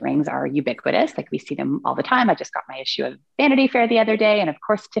diamond engagement rings are ubiquitous. Like we see them all the time. I just got my issue of Vanity Fair the other day. And of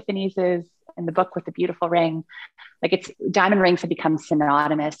course, Tiffany's is in the book with the beautiful ring. Like diamond rings have become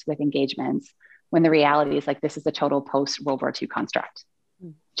synonymous with engagements when the reality is like, this is a total post World War II construct.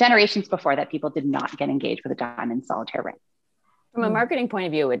 Generations before that, people did not get engaged with a diamond solitaire ring. From a marketing point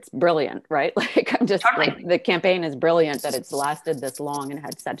of view, it's brilliant, right? Like I'm just Totally. like, the campaign is brilliant that it's lasted this long and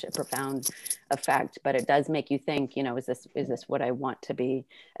had such a profound effect, but it does make you think, you know, is this what I want to be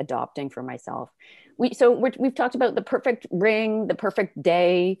adopting for myself? We've talked about the perfect ring, the perfect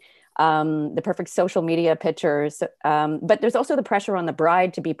day, the perfect social media pictures. But there's also the pressure on the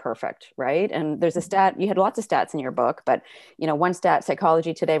bride to be perfect, right? And there's a stat, you had lots of stats in your book, but you know, one stat,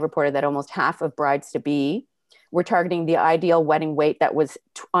 Psychology Today reported that almost half of brides to be were targeting the ideal wedding weight that was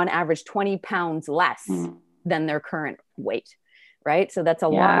on average 20 pounds less than their current weight, right? So that's a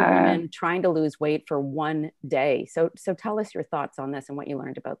lot of women trying to lose weight for one day. So tell us your thoughts on this and what you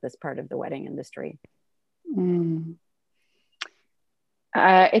learned about this part of the wedding industry.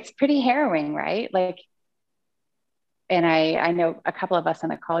 It's pretty harrowing, right? Like, and I know a couple of us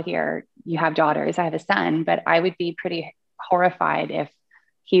on the call here, you have daughters, I have a son, but I would be pretty horrified if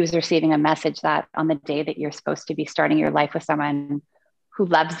he was receiving a message that on the day that you're supposed to be starting your life with someone who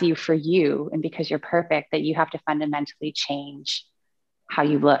loves you for you and because you're perfect, that you have to fundamentally change how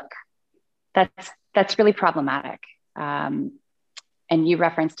you look. That's really problematic. And you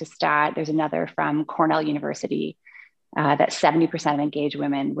referenced a stat, there's another from Cornell University, that 70% of engaged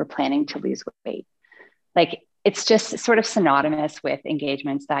women were planning to lose weight. Like, it's just sort of synonymous with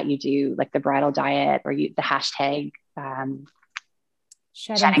engagements that you do, like the bridal diet or the hashtag,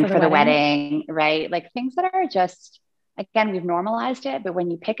 shedding for the wedding, right? Like things that are just, again, we've normalized it, but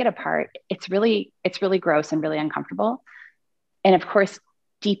when you pick it apart, it's really gross and really uncomfortable. And of course,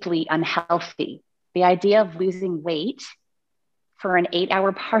 deeply unhealthy. The idea of losing weight for an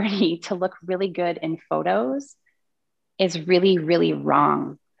 8-hour party to look really good in photos is really, really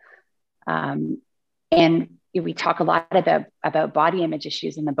wrong. And we talk a lot about body image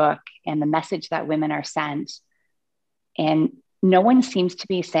issues in the book and the message that women are sent. And no one seems to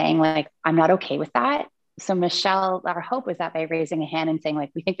be saying like, I'm not okay with that. So Michelle, our hope was that by raising a hand and saying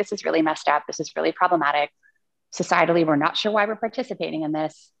like, we think this is really messed up. This is really problematic. Societally, we're not sure why we're participating in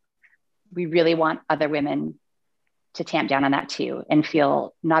this. We really want other women to tamp down on that too and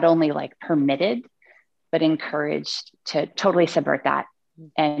feel not only like permitted, but encouraged to totally subvert that.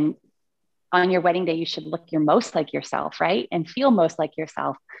 And on your wedding day, you should look your most like yourself, right? And feel most like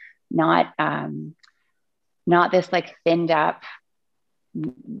yourself, not this like thinned up,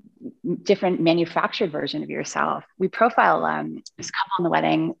 different manufactured version of yourself. We profile this couple in the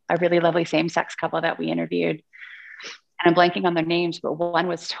wedding, a really lovely same-sex couple that we interviewed. And I'm blanking on their names, but one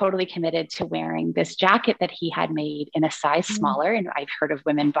was totally committed to wearing this jacket that he had made in a size smaller. And I've heard of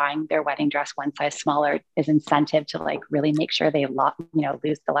women buying their wedding dress one size smaller as incentive to like really make sure they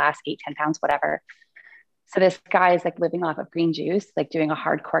lose the last 8-10 pounds, whatever. So this guy is like living off of green juice, like doing a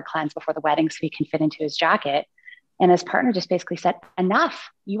hardcore cleanse before the wedding so he can fit into his jacket. And his partner just basically said,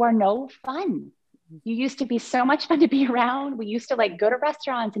 enough, you are no fun. You used to be so much fun to be around. We used to like go to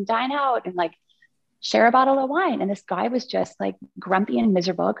restaurants and dine out and like share a bottle of wine. And this guy was just like grumpy and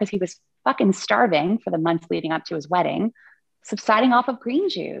miserable because he was fucking starving for the months leading up to his wedding, subsiding off of green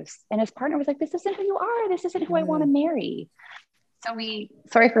juice. And his partner was like, this isn't who you are. This isn't who I want to marry. So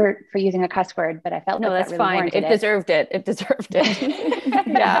sorry for using a cuss word, but I felt no, like that's that really fine. It deserved it. It deserved it.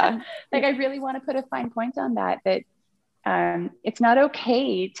 Yeah. Like I really want to put a fine point on that it's not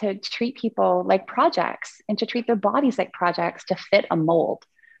okay to treat people like projects and to treat their bodies like projects to fit a mold.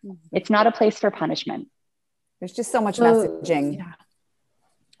 It's not a place for punishment. There's just so much messaging. Yeah.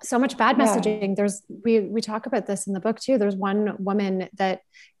 So much bad messaging. We talk about this in the book too. There's one woman that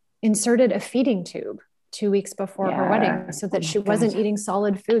inserted a feeding tube 2 weeks before her wedding so that she wasn't eating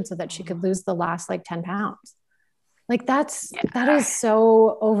solid food so that she could lose the last like 10 pounds. Like that is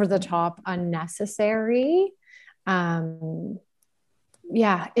so over the top unnecessary. It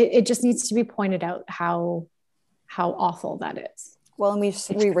just needs to be pointed out how awful that is. Well, and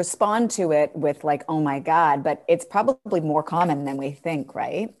we respond to it with like, oh my God, but it's probably more common than we think,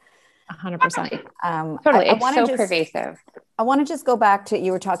 right? 100%. Totally. It's so pervasive. I want to just go back to,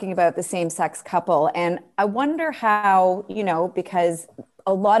 you were talking about the same-sex couple. And I wonder how, because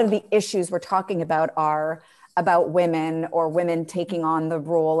a lot of the issues we're talking about are about women or women taking on the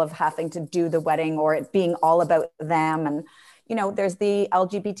role of having to do the wedding or it being all about them. And, there's the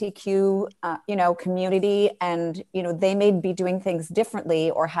LGBTQ, community, and, they may be doing things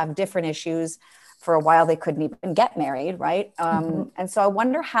differently or have different issues. For a while, they couldn't even get married, right? And so I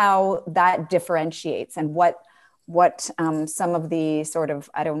wonder how that differentiates, and what some of the sort of,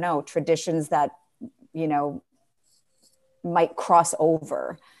 I don't know, traditions that, might cross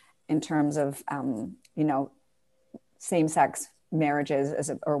over in terms of, same-sex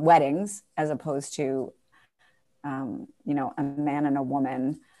marriages or weddings, as opposed to, a man and a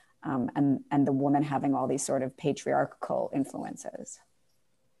woman, and the woman having all these sort of patriarchal influences.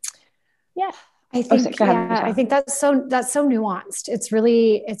 Yeah. I think, I think that's so nuanced. It's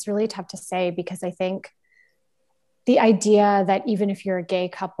really tough to say, because I think the idea that even if you're a gay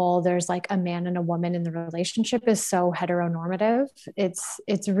couple, there's like a man and a woman in the relationship is so heteronormative.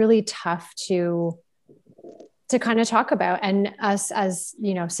 It's really tough to kind of talk about. And us as,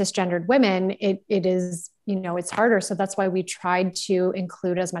 cisgendered women, it is, it's harder. So that's why we tried to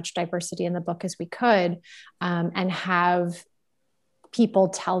include as much diversity in the book as we could, and have people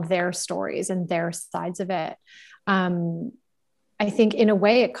tell their stories and their sides of it. I think in a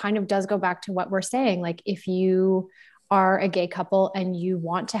way it kind of does go back to what we're saying. Like, if you are a gay couple and you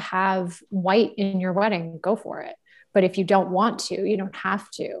want to have white in your wedding, go for it. But if you don't want to, you don't have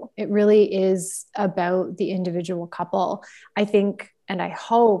to. It really is about the individual couple. I think, and I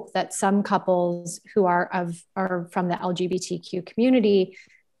hope that some couples who are from the LGBTQ community,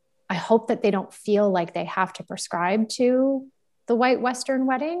 I hope that they don't feel like they have to prescribe to the white Western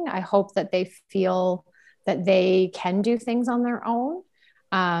wedding. I hope that they feel that they can do things on their own,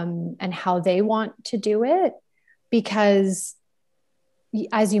 and how they want to do it. Because,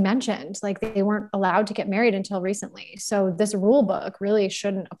 as you mentioned, like, they weren't allowed to get married until recently. So this rule book really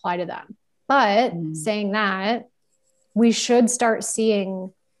shouldn't apply to them. But saying that, we should start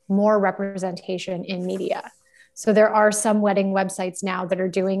seeing more representation in media. So there are some wedding websites now that are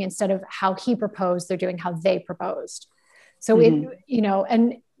doing, instead of how he proposed, they're doing how they proposed. So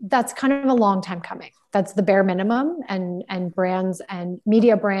and that's kind of a long time coming. That's the bare minimum, and brands and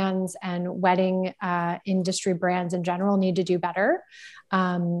media brands and wedding industry brands in general need to do better,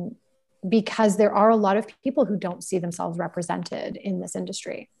 because there are a lot of people who don't see themselves represented in this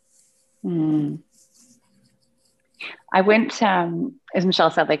industry. I wouldn't, as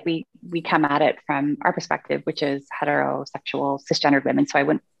Michelle said, like we come at it from our perspective, which is heterosexual cisgendered women. So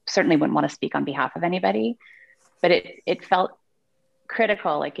I certainly wouldn't want to speak on behalf of anybody, but it felt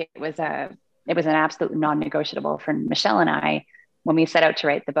critical. Like it was an absolute non-negotiable for Michelle and I, when we set out to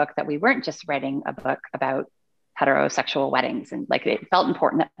write the book, that we weren't just writing a book about heterosexual weddings. And like, it felt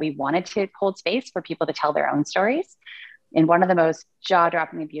important that we wanted to hold space for people to tell their own stories. In one of the most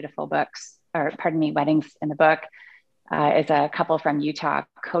jaw-droppingly beautiful weddings in the book, is a couple from Utah,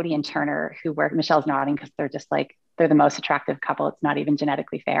 Cody and Turner, who were, Michelle's nodding because they're the most attractive couple. It's not even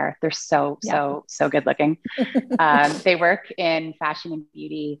genetically fair. They're so good looking. They work in fashion and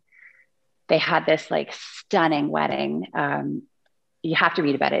beauty. They had this like stunning wedding. You have to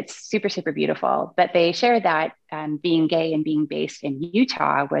read about it. It's super, super beautiful. But they shared that being gay and being based in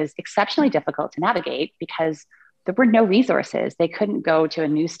Utah was exceptionally difficult to navigate, because there were no resources. They couldn't go to a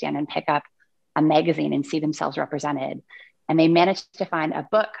newsstand and pick up a magazine and see themselves represented. And they managed to find a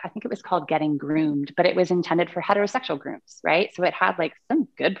book, I think it was called Getting Groomed, but it was intended for heterosexual grooms, right? So it had like some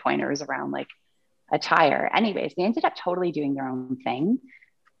good pointers around like attire. Anyways, they ended up totally doing their own thing.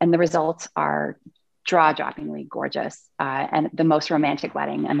 And the results are jaw-droppingly gorgeous, and the most romantic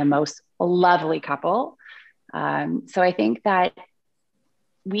wedding and the most lovely couple. So I think that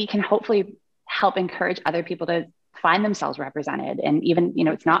we can hopefully help encourage other people to find themselves represented. And even,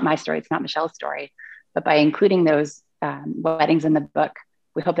 it's not my story, it's not Michelle's story, but by including those weddings in the book,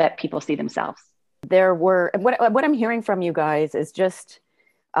 we hope that people see themselves. There were, what I'm hearing from you guys is just,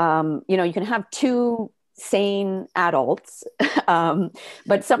 you can have two sane adults,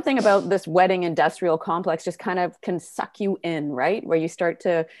 but something about this wedding industrial complex just kind of can suck you in, right? Where you start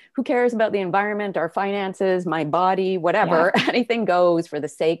to, who cares about the environment, our finances, my body, whatever, anything goes for the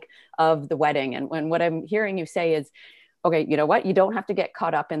sake of the wedding. And what I'm hearing you say is, okay, you know what? You don't have to get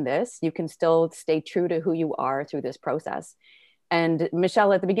caught up in this. You can still stay true to who you are through this process. And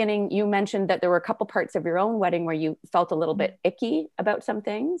Michelle, at the beginning, you mentioned that there were a couple parts of your own wedding where you felt a little bit icky about some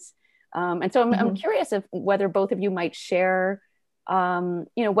things. And so I'm curious whether both of you might share,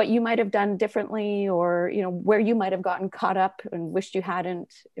 what you might have done differently, or, where you might have gotten caught up and wished you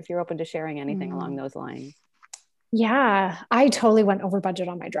hadn't, if you're open to sharing anything along those lines. Yeah, I totally went over budget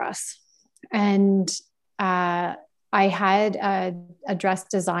on my dress. And I had a dress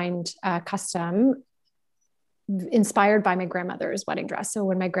designed custom inspired by my grandmother's wedding dress. So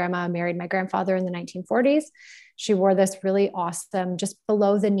when my grandma married my grandfather in the 1940s, she wore this really awesome, just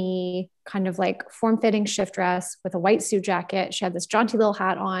below the knee, kind of like form-fitting shift dress with a white suit jacket. She had this jaunty little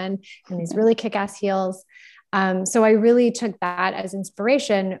hat on and these really kick-ass heels. So I really took that as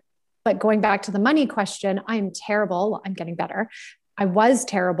inspiration. But going back to the money question, I'm terrible. I'm getting better. I was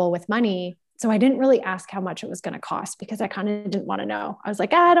terrible with money. So I didn't really ask how much it was going to cost because I kind of didn't want to know. I was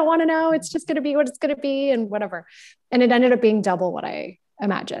like, I don't want to know. It's just going to be what it's going to be and whatever. And it ended up being double what I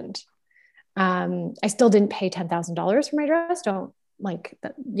imagined. I still didn't pay $10,000 for my dress. Don't like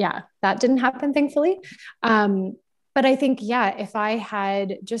that. Yeah, that didn't happen, thankfully. But I think, yeah, if I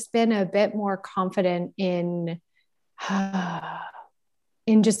had just been a bit more confident in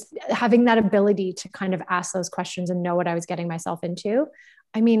just having that ability to kind of ask those questions and know what I was getting myself into.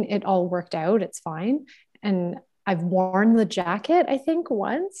 I mean, it all worked out. It's fine. And I've worn the jacket, I think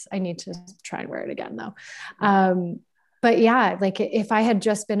once. I need to try and wear it again though. But yeah, like if I had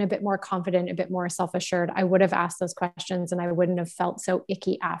just been a bit more confident, a bit more self-assured, I would have asked those questions and I wouldn't have felt so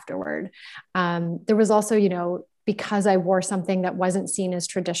icky afterward. There was also, you know, because I wore something that wasn't seen as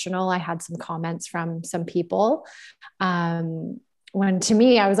traditional, I had some comments from some people. When to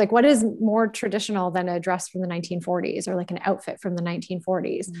me, I was like, what is more traditional than a dress from the 1940s or like an outfit from the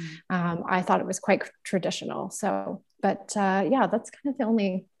 1940s? I thought it was quite traditional. So, but yeah, that's kind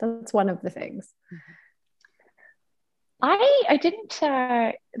of that's one of the things. I didn't,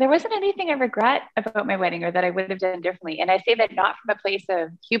 there wasn't anything I regret about my wedding or that I would have done differently. And I say that not from a place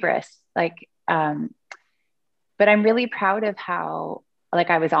of hubris, like, but I'm really proud of how, like,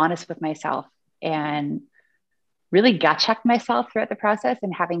 I was honest with myself and really gut checked myself throughout the process,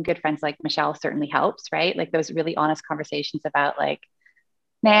 and having good friends like Michelle certainly helps, right? Like those really honest conversations about like,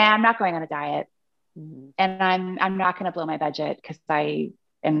 nah, I'm not going on a diet and I'm not going to blow my budget because I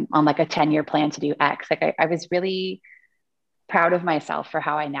am on like a 10-year plan to do X. Like I was really proud of myself for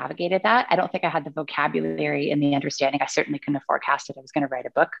how I navigated that. I don't think I had the vocabulary and the understanding. I certainly couldn't have forecasted I was going to write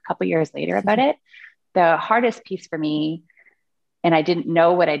a book a couple of years later about it. The hardest piece for me, and I didn't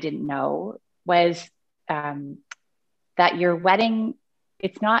know what I didn't know, was that your wedding,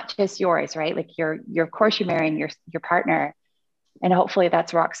 it's not just yours, right? Like you're of course you're marrying your partner, and hopefully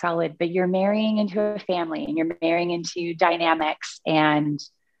that's rock solid, but you're marrying into a family and you're marrying into dynamics, and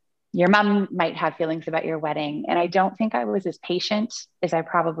your mom might have feelings about your wedding. And I don't think I was as patient as I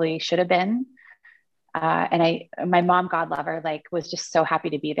probably should have been. And my mom, God love her, like was just so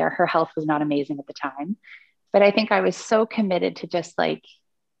happy to be there. Her health was not amazing at the time, but I think I was so committed to just like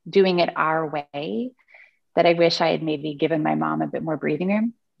doing it our way that I wish I had maybe given my mom a bit more breathing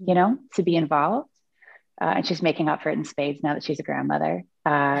room, you know, to be involved. And she's making up for it in spades now that she's a grandmother.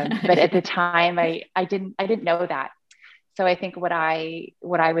 But at the time I didn't know that. So I think what I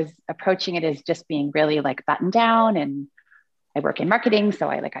was approaching it as just being really like buttoned down, and I work in marketing. So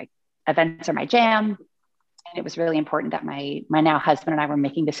I events are my jam. And it was really important that my now husband and I were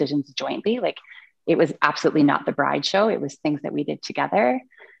making decisions jointly. Like it was absolutely not the bride show. It was things that we did together.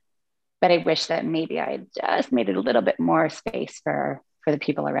 But I wish that maybe I had just made it a little bit more space for the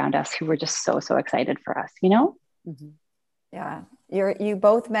people around us who were just so excited for us, you know? Mm-hmm. Yeah. You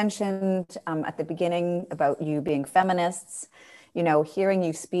both mentioned at the beginning about you being feminists, you know, hearing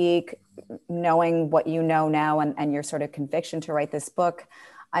you speak, knowing what you know now and your sort of conviction to write this book.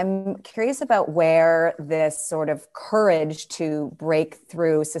 I'm curious about where this sort of courage to break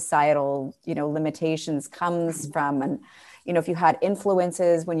through societal, you know, limitations comes from. And, you know, if you had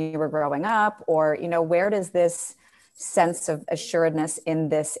influences when you were growing up, or, you know, where does this sense of assuredness in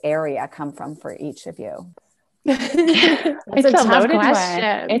this area come from for each of you? It's a tough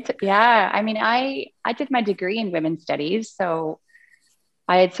question. I mean, I did my degree in women's studies. So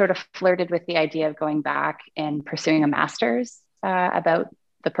I had sort of flirted with the idea of going back and pursuing a master's about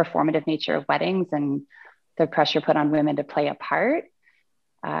the performative nature of weddings and the pressure put on women to play a part.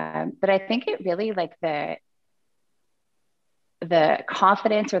 But I think it really like the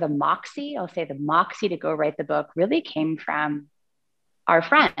confidence or the moxie, I'll say the moxie to go write the book really came from our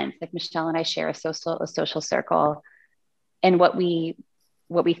friends. Like Michelle and I share a social circle, and what we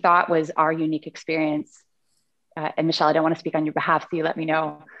thought was our unique experience. And Michelle, I don't want to speak on your behalf, so you let me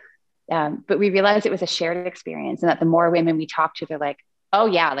know. But we realized it was a shared experience, and that the more women we talked to, they're like, oh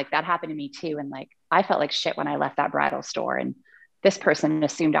yeah, like that happened to me too. And like, I felt like shit when I left that bridal store, and this person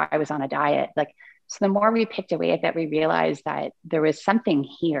assumed I was on a diet. Like, so the more we picked away at that, we realized that there was something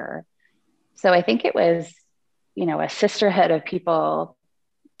here. So I think it was, you know, a sisterhood of people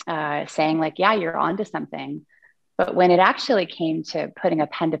saying like, yeah, you're onto something. But when it actually came to putting a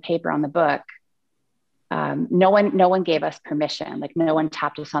pen to paper on the book, no one gave us permission. Like no one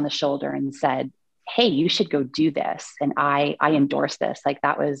tapped us on the shoulder and said, hey, you should go do this. And I endorse this. Like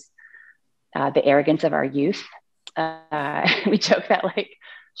that was the arrogance of our youth. We joke that like,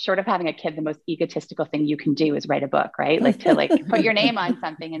 short of having a kid, the most egotistical thing you can do is write a book, right? Like to like put your name on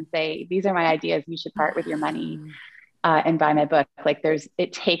something and say, these are my ideas. You should part with your money and buy my book. Like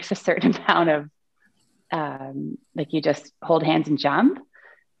it takes a certain amount of like you just hold hands and jump.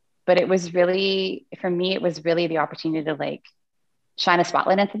 But it was really, for me, it was really the opportunity to like shine a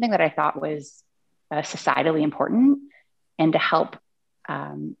spotlight on something that I thought was societally important and to help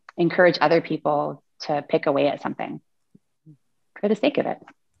encourage other people to pick away at something for the sake of it.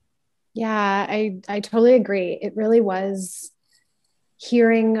 Yeah, I totally agree. It really was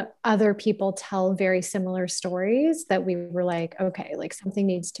hearing other people tell very similar stories that we were like, okay, like something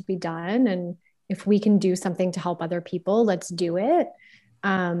needs to be done. And if we can do something to help other people, let's do it.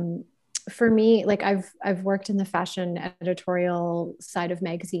 For me, like I've worked in the fashion editorial side of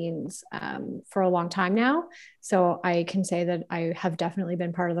magazines for a long time now. So I can say that I have definitely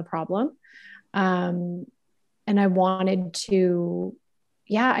been part of the problem. And I wanted to,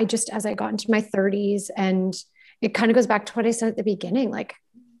 I just, as I got into my 30s, and it kind of goes back to what I said at the beginning, like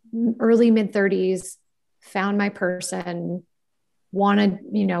early mid 30s, found my person, wanted,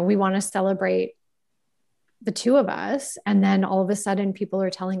 we want to celebrate the two of us. And then all of a sudden people are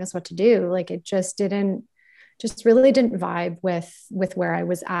telling us what to do. Like it really didn't vibe with where I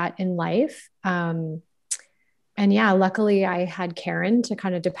was at in life. And luckily I had Karen to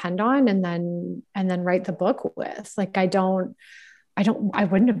kind of depend on and then write the book with. Like I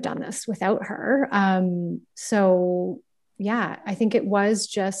wouldn't have done this without her. I think it was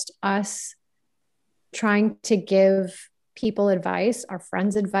just us trying to give people advice, our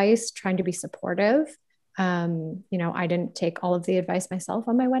friends advice, trying to be supportive. I didn't take all of the advice myself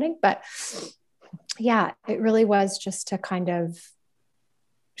on my wedding, but it really was just to kind of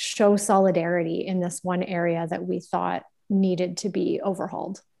show solidarity in this one area that we thought needed to be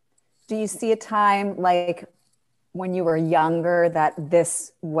overhauled. Do you see a time like when you were younger that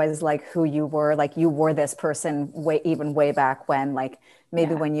this was like who you were, like you were this person way back when, like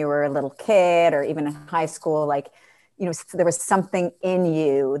maybe when you were a little kid or even in high school, like, there was something in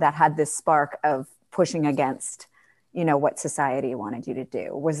you that had this spark of pushing against, what society wanted you to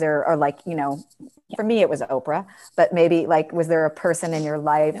do? Was there, or like, for me, it was Oprah, but maybe like, was there a person in your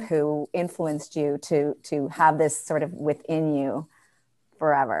life who influenced you to have this sort of within you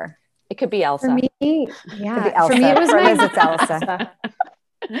forever? It could be Elsa. For me, Elsa. For me, it was it's Elsa.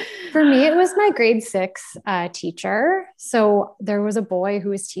 For me, it was my grade 6 teacher. So there was a boy who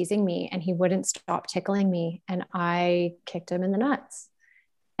was teasing me and he wouldn't stop tickling me. And I kicked him in the nuts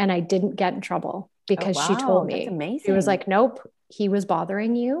and I didn't get in trouble because she told me. That's amazing. She was like, nope, he was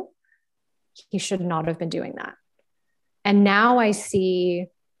bothering you. He should not have been doing that. And now I see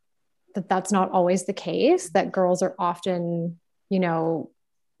that that's not always the case, that girls often get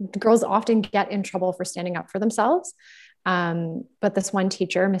in trouble for standing up for themselves. But this one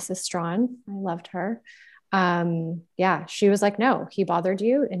teacher, Mrs. Strawn, I loved her. She was like, no, he bothered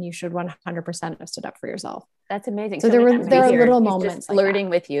you and you should 100% have stood up for yourself. That's amazing. So there are little moments just flirting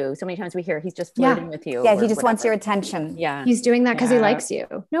with you. So many times we hear he's just flirting with you. Yeah. He just wants your attention. Yeah. He's doing that because he likes you.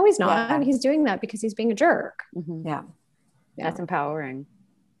 No, he's not. Yeah. He's doing that because he's being a jerk. Mm-hmm. Yeah. That's empowering.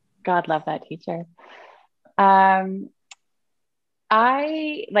 God love that teacher. I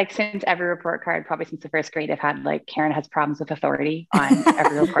since every report card, probably since the first grade, I've had like Karen has problems with authority on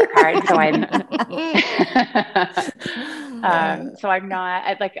every report card. So I'm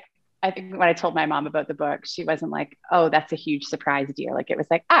not I think when I told my mom about the book, she wasn't like, oh, that's a huge surprise, dear. Like it was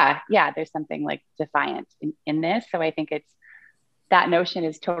like, there's something like defiant in this. So I think that notion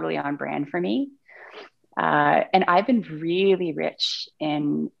is totally on brand for me. And I've been really rich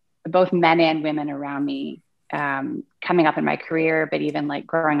in both men and women around me. Coming up in my career, but even like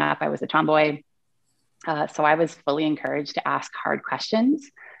growing up, I was a tomboy. So I was fully encouraged to ask hard questions.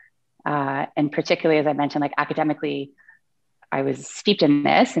 And particularly, as I mentioned, like academically, I was steeped in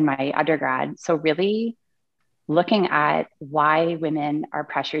this in my undergrad. So really looking at why women are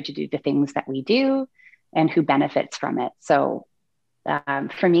pressured to do the things that we do and who benefits from it. So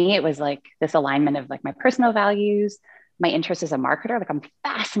for me, it was like this alignment of like my personal values, my interest as a marketer. Like I'm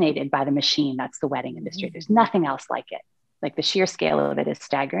fascinated by the machine that's the wedding industry. There's nothing else like it. Like the sheer scale of it is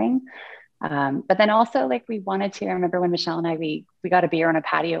staggering. But then also like we wanted to, I remember when Michelle and I, we got a beer on a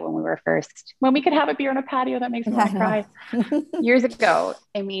patio when we could have a beer on a patio, that makes me want to cry, years ago.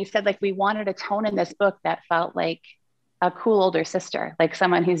 And we said like, we wanted a tone in this book that felt like a cool older sister, like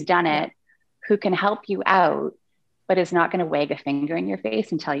someone who's done it, who can help you out, but is not going to wag a finger in your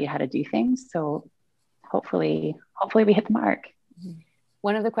face and tell you how to do things. So hopefully we hit the mark.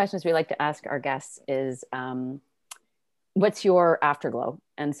 One of the questions we like to ask our guests is, what's your afterglow?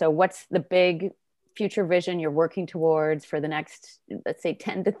 And so what's the big future vision you're working towards for the next, let's say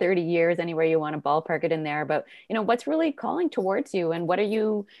 10 to 30 years, anywhere you want to ballpark it in there, but what's really calling towards you, and what are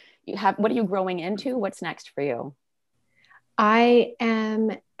you growing into? What's next for you? I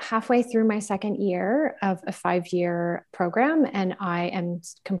am halfway through my second year of a 5-year program, and I am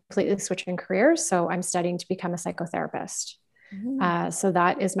completely switching careers. So I'm studying to become a psychotherapist. So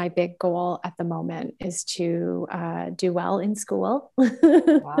that is my big goal at the moment, is to do well in school.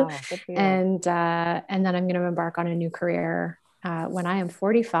 Wow, good for you. And then I'm going to embark on a new career when I am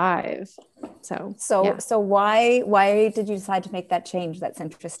 45. So why did you decide to make that change? That's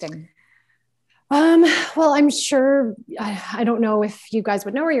interesting. Well, I'm sure, I don't know if you guys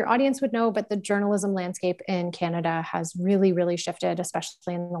would know or your audience would know, but the journalism landscape in Canada has really, really shifted,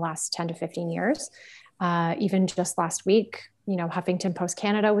 especially in the last 10 to 15 years. Even just last week, Huffington Post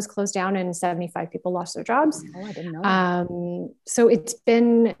Canada was closed down and 75 people lost their jobs. Oh, I didn't know. So it's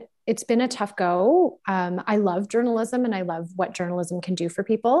been a tough go. I love journalism and I love what journalism can do for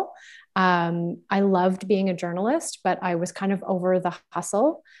people. I loved being a journalist, but I was kind of over the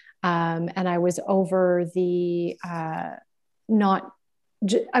hustle. And I was over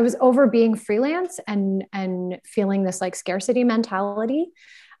I was over being freelance and feeling this like scarcity mentality.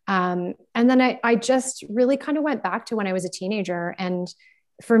 And then I just really kind of went back to when I was a teenager. And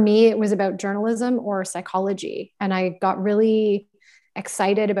for me, it was about journalism or psychology. And I got really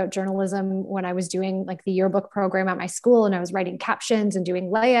excited about journalism when I was doing like the yearbook program at my school, and I was writing captions and doing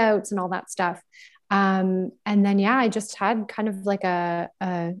layouts and all that stuff. And then, I just had kind of like a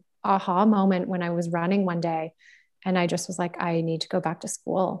aha moment when I was running one day, and I just was like, I need to go back to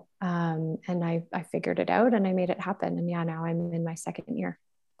school. And I figured it out and I made it happen. And now I'm in my second year.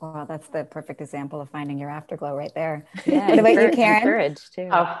 Wow, that's the perfect example of finding your afterglow right there. Yeah, what about you, Karen? Courage too.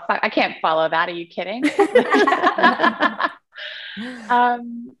 Oh, I can't follow that. Are you kidding?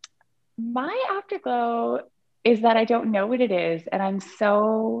 My afterglow is that I don't know what it is, and I'm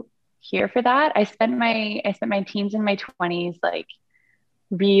so here for that. I spent my teens and my 20s like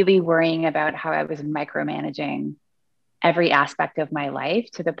really worrying about how I was micromanaging every aspect of my life,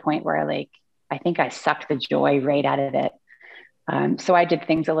 to the point where I think I sucked the joy right out of it. So I did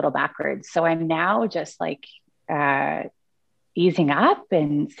things a little backwards. So I'm now just easing up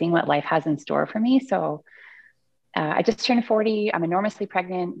and seeing what life has in store for me. So I just turned 40. I'm enormously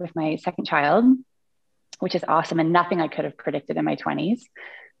pregnant with my second child, which is awesome, and nothing I could have predicted in my 20s.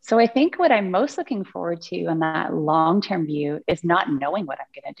 So I think what I'm most looking forward to on that long-term view is not knowing what I'm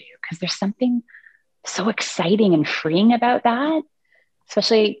going to do, because there's something so exciting and freeing about that,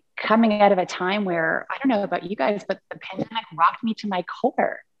 especially coming out of a time where, I don't know about you guys, but the pandemic rocked me to my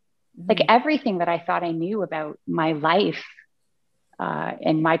core. Like everything that I thought I knew about my life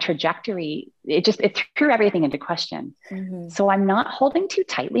and my trajectory, it threw everything into question. So I'm not holding too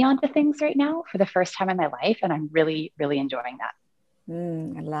tightly onto things right now for the first time in my life. And I'm really, really enjoying that.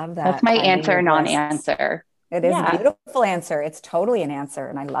 I love that. That's my answer, non-answer. It is a beautiful answer. It's totally an answer,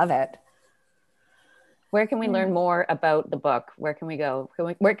 and I love it. Where can we learn more about the book? Where can we go?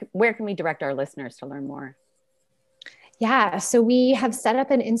 Where can we direct our listeners to learn more? Yeah, so we have set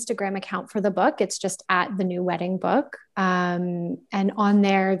up an Instagram account for the book. It's just at The New Wedding Book. And on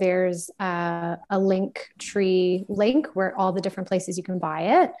there's a Linktree link where all the different places you can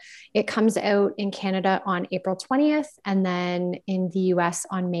buy it. It comes out in Canada on April 20th, and then in the US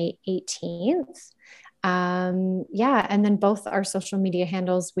on May 18th. And then both our social media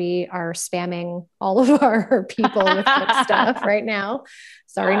handles, we are spamming all of our people with book stuff right now.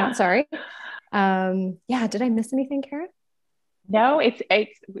 Sorry, not sorry. Did I miss anything, Karen? No,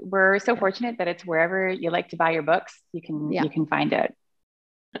 we're so fortunate that it's wherever you like to buy your books, you can find it.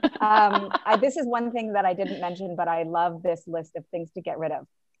 This is one thing that I didn't mention, but I love this list of things to get rid of.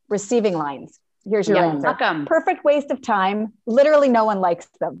 Receiving lines. Here's your answer. Welcome. Perfect waste of time. Literally, no one likes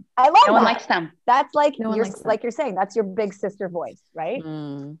them. I love No one likes them. That's like you're saying. That's your big sister voice, right?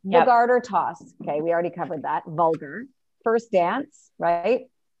 Regard or toss. Okay, we already covered that. Vulgar. First dance, right?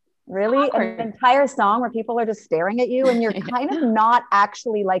 Really, an entire song where people are just staring at you and you're kind of not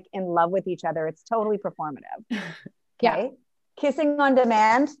actually like in love with each other. It's totally performative. Okay. Kissing on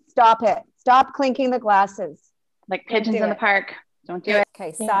demand. Stop it. Stop clinking the glasses. Like pigeons in the park. Don't do it.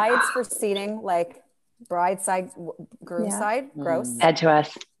 Okay. Sides for seating, like bride side, groom side. Gross. Add to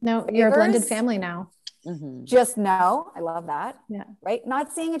us. No, you're a blended family now. Just no. I love that. Yeah. Right.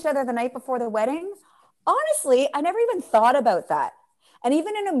 Not seeing each other the night before the wedding. Honestly, I never even thought about that. And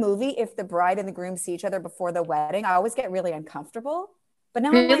even in a movie, if the bride and the groom see each other before the wedding, I always get really uncomfortable. But now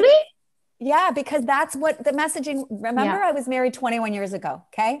I'm like, Yeah, because that's what the messaging. Remember, I was married 21 years ago.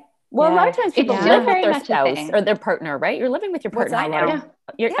 Okay. Well, a lot of times people It's live still with very their much a spouse thing. or their partner, right? You're living with your What's partner a that? lot of.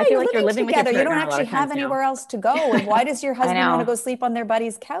 Yeah, I feel like you're you're living living with your together. You partner don't a lot actually of times have now. anywhere else to go. And why does your husband want to know. go sleep on their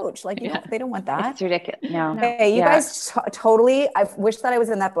buddy's couch? Like, they don't want that. It's ridiculous. No. Hey, you Yeah. guys totally. I wish that I was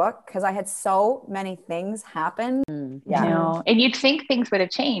in that book because I had so many things happen. I know. And you'd think things would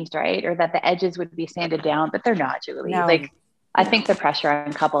have changed, right? Or that the edges would be sanded down, but they're not, Julie. No. Like, I think the pressure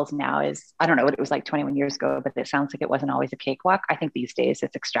on couples now is, I don't know what it was like 21 years ago, but it sounds like it wasn't always a cakewalk. I think these days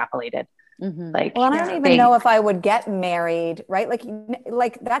it's extrapolated. Like, well, and I don't even know if I would get married, right?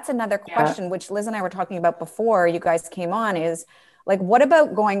 Like that's another question, which Liz and I were talking about before you guys came on, is like, what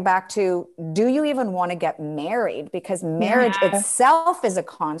about going back to, do you even want to get married? Because marriage itself is a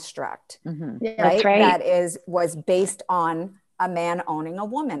construct, right? That's right. That was based on a man owning a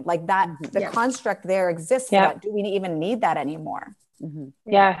woman. Like that, the construct there exists for that. Do we even need that anymore?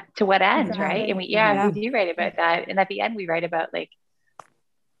 Yeah. To what end, Exactly. right? And we do write about that. And at the end, we write about like,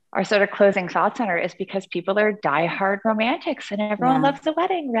 our sort of closing thoughts on her is because people are diehard romantics and everyone loves the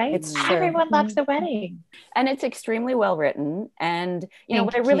wedding, right? It's true. Everyone loves the wedding. And it's extremely well written. And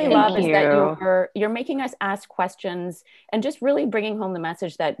what I Thank really you. love Thank is that you. you're making us ask questions and just really bringing home the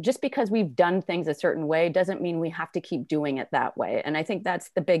message that just because we've done things a certain way doesn't mean we have to keep doing it that way. And I think that's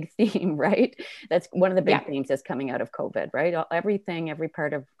the big theme, right? That's one of the big themes that's coming out of COVID, right? Everything, every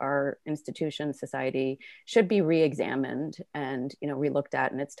part of our institution, society should be re-examined and, re-looked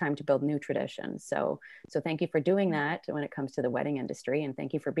at, and it's time to build new traditions. So thank you for doing that when it comes to the wedding industry. And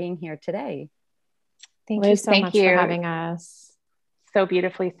thank you for being here today. Thank you so much for having us. So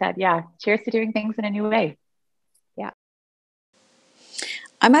beautifully said. Yeah. Cheers to doing things in a new way. Yeah.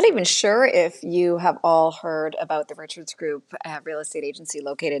 I'm not even sure if you have all heard about the Richards Group real estate agency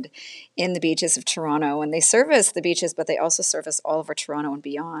located in the beaches of Toronto. And they service the beaches, but they also service all over Toronto and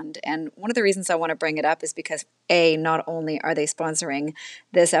beyond. And one of the reasons I want to bring it up is because, A, not only are they sponsoring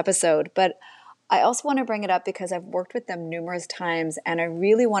this episode, but I also want to bring it up because I've worked with them numerous times, and I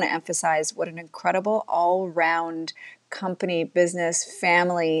really want to emphasize what an incredible all-round company, business,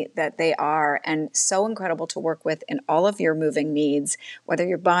 family that they are, and so incredible to work with in all of your moving needs, whether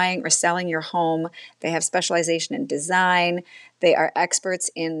you're buying or selling your home. They have specialization in design. They are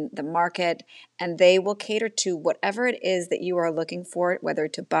experts in the market, and they will cater to whatever it is that you are looking for, whether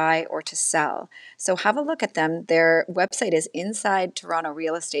to buy or to sell. So have a look at them. Their website is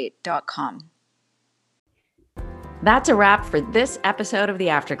insidetorontorealestate.com. That's a wrap for this episode of The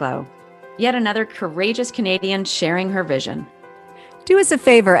Afterglow. Yet another courageous Canadian sharing her vision. Do us a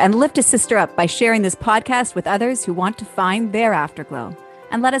favor and lift a sister up by sharing this podcast with others who want to find their afterglow.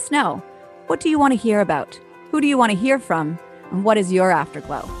 And let us know, what do you want to hear about? Who do you want to hear from? And what is your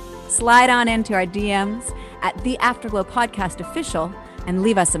afterglow? Slide on into our DMs at The Afterglow Podcast Official and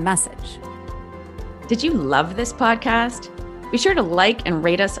leave us a message. Did you love this podcast? Be sure to like and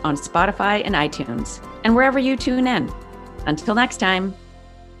rate us on Spotify and iTunes, and wherever you tune in. Until next time.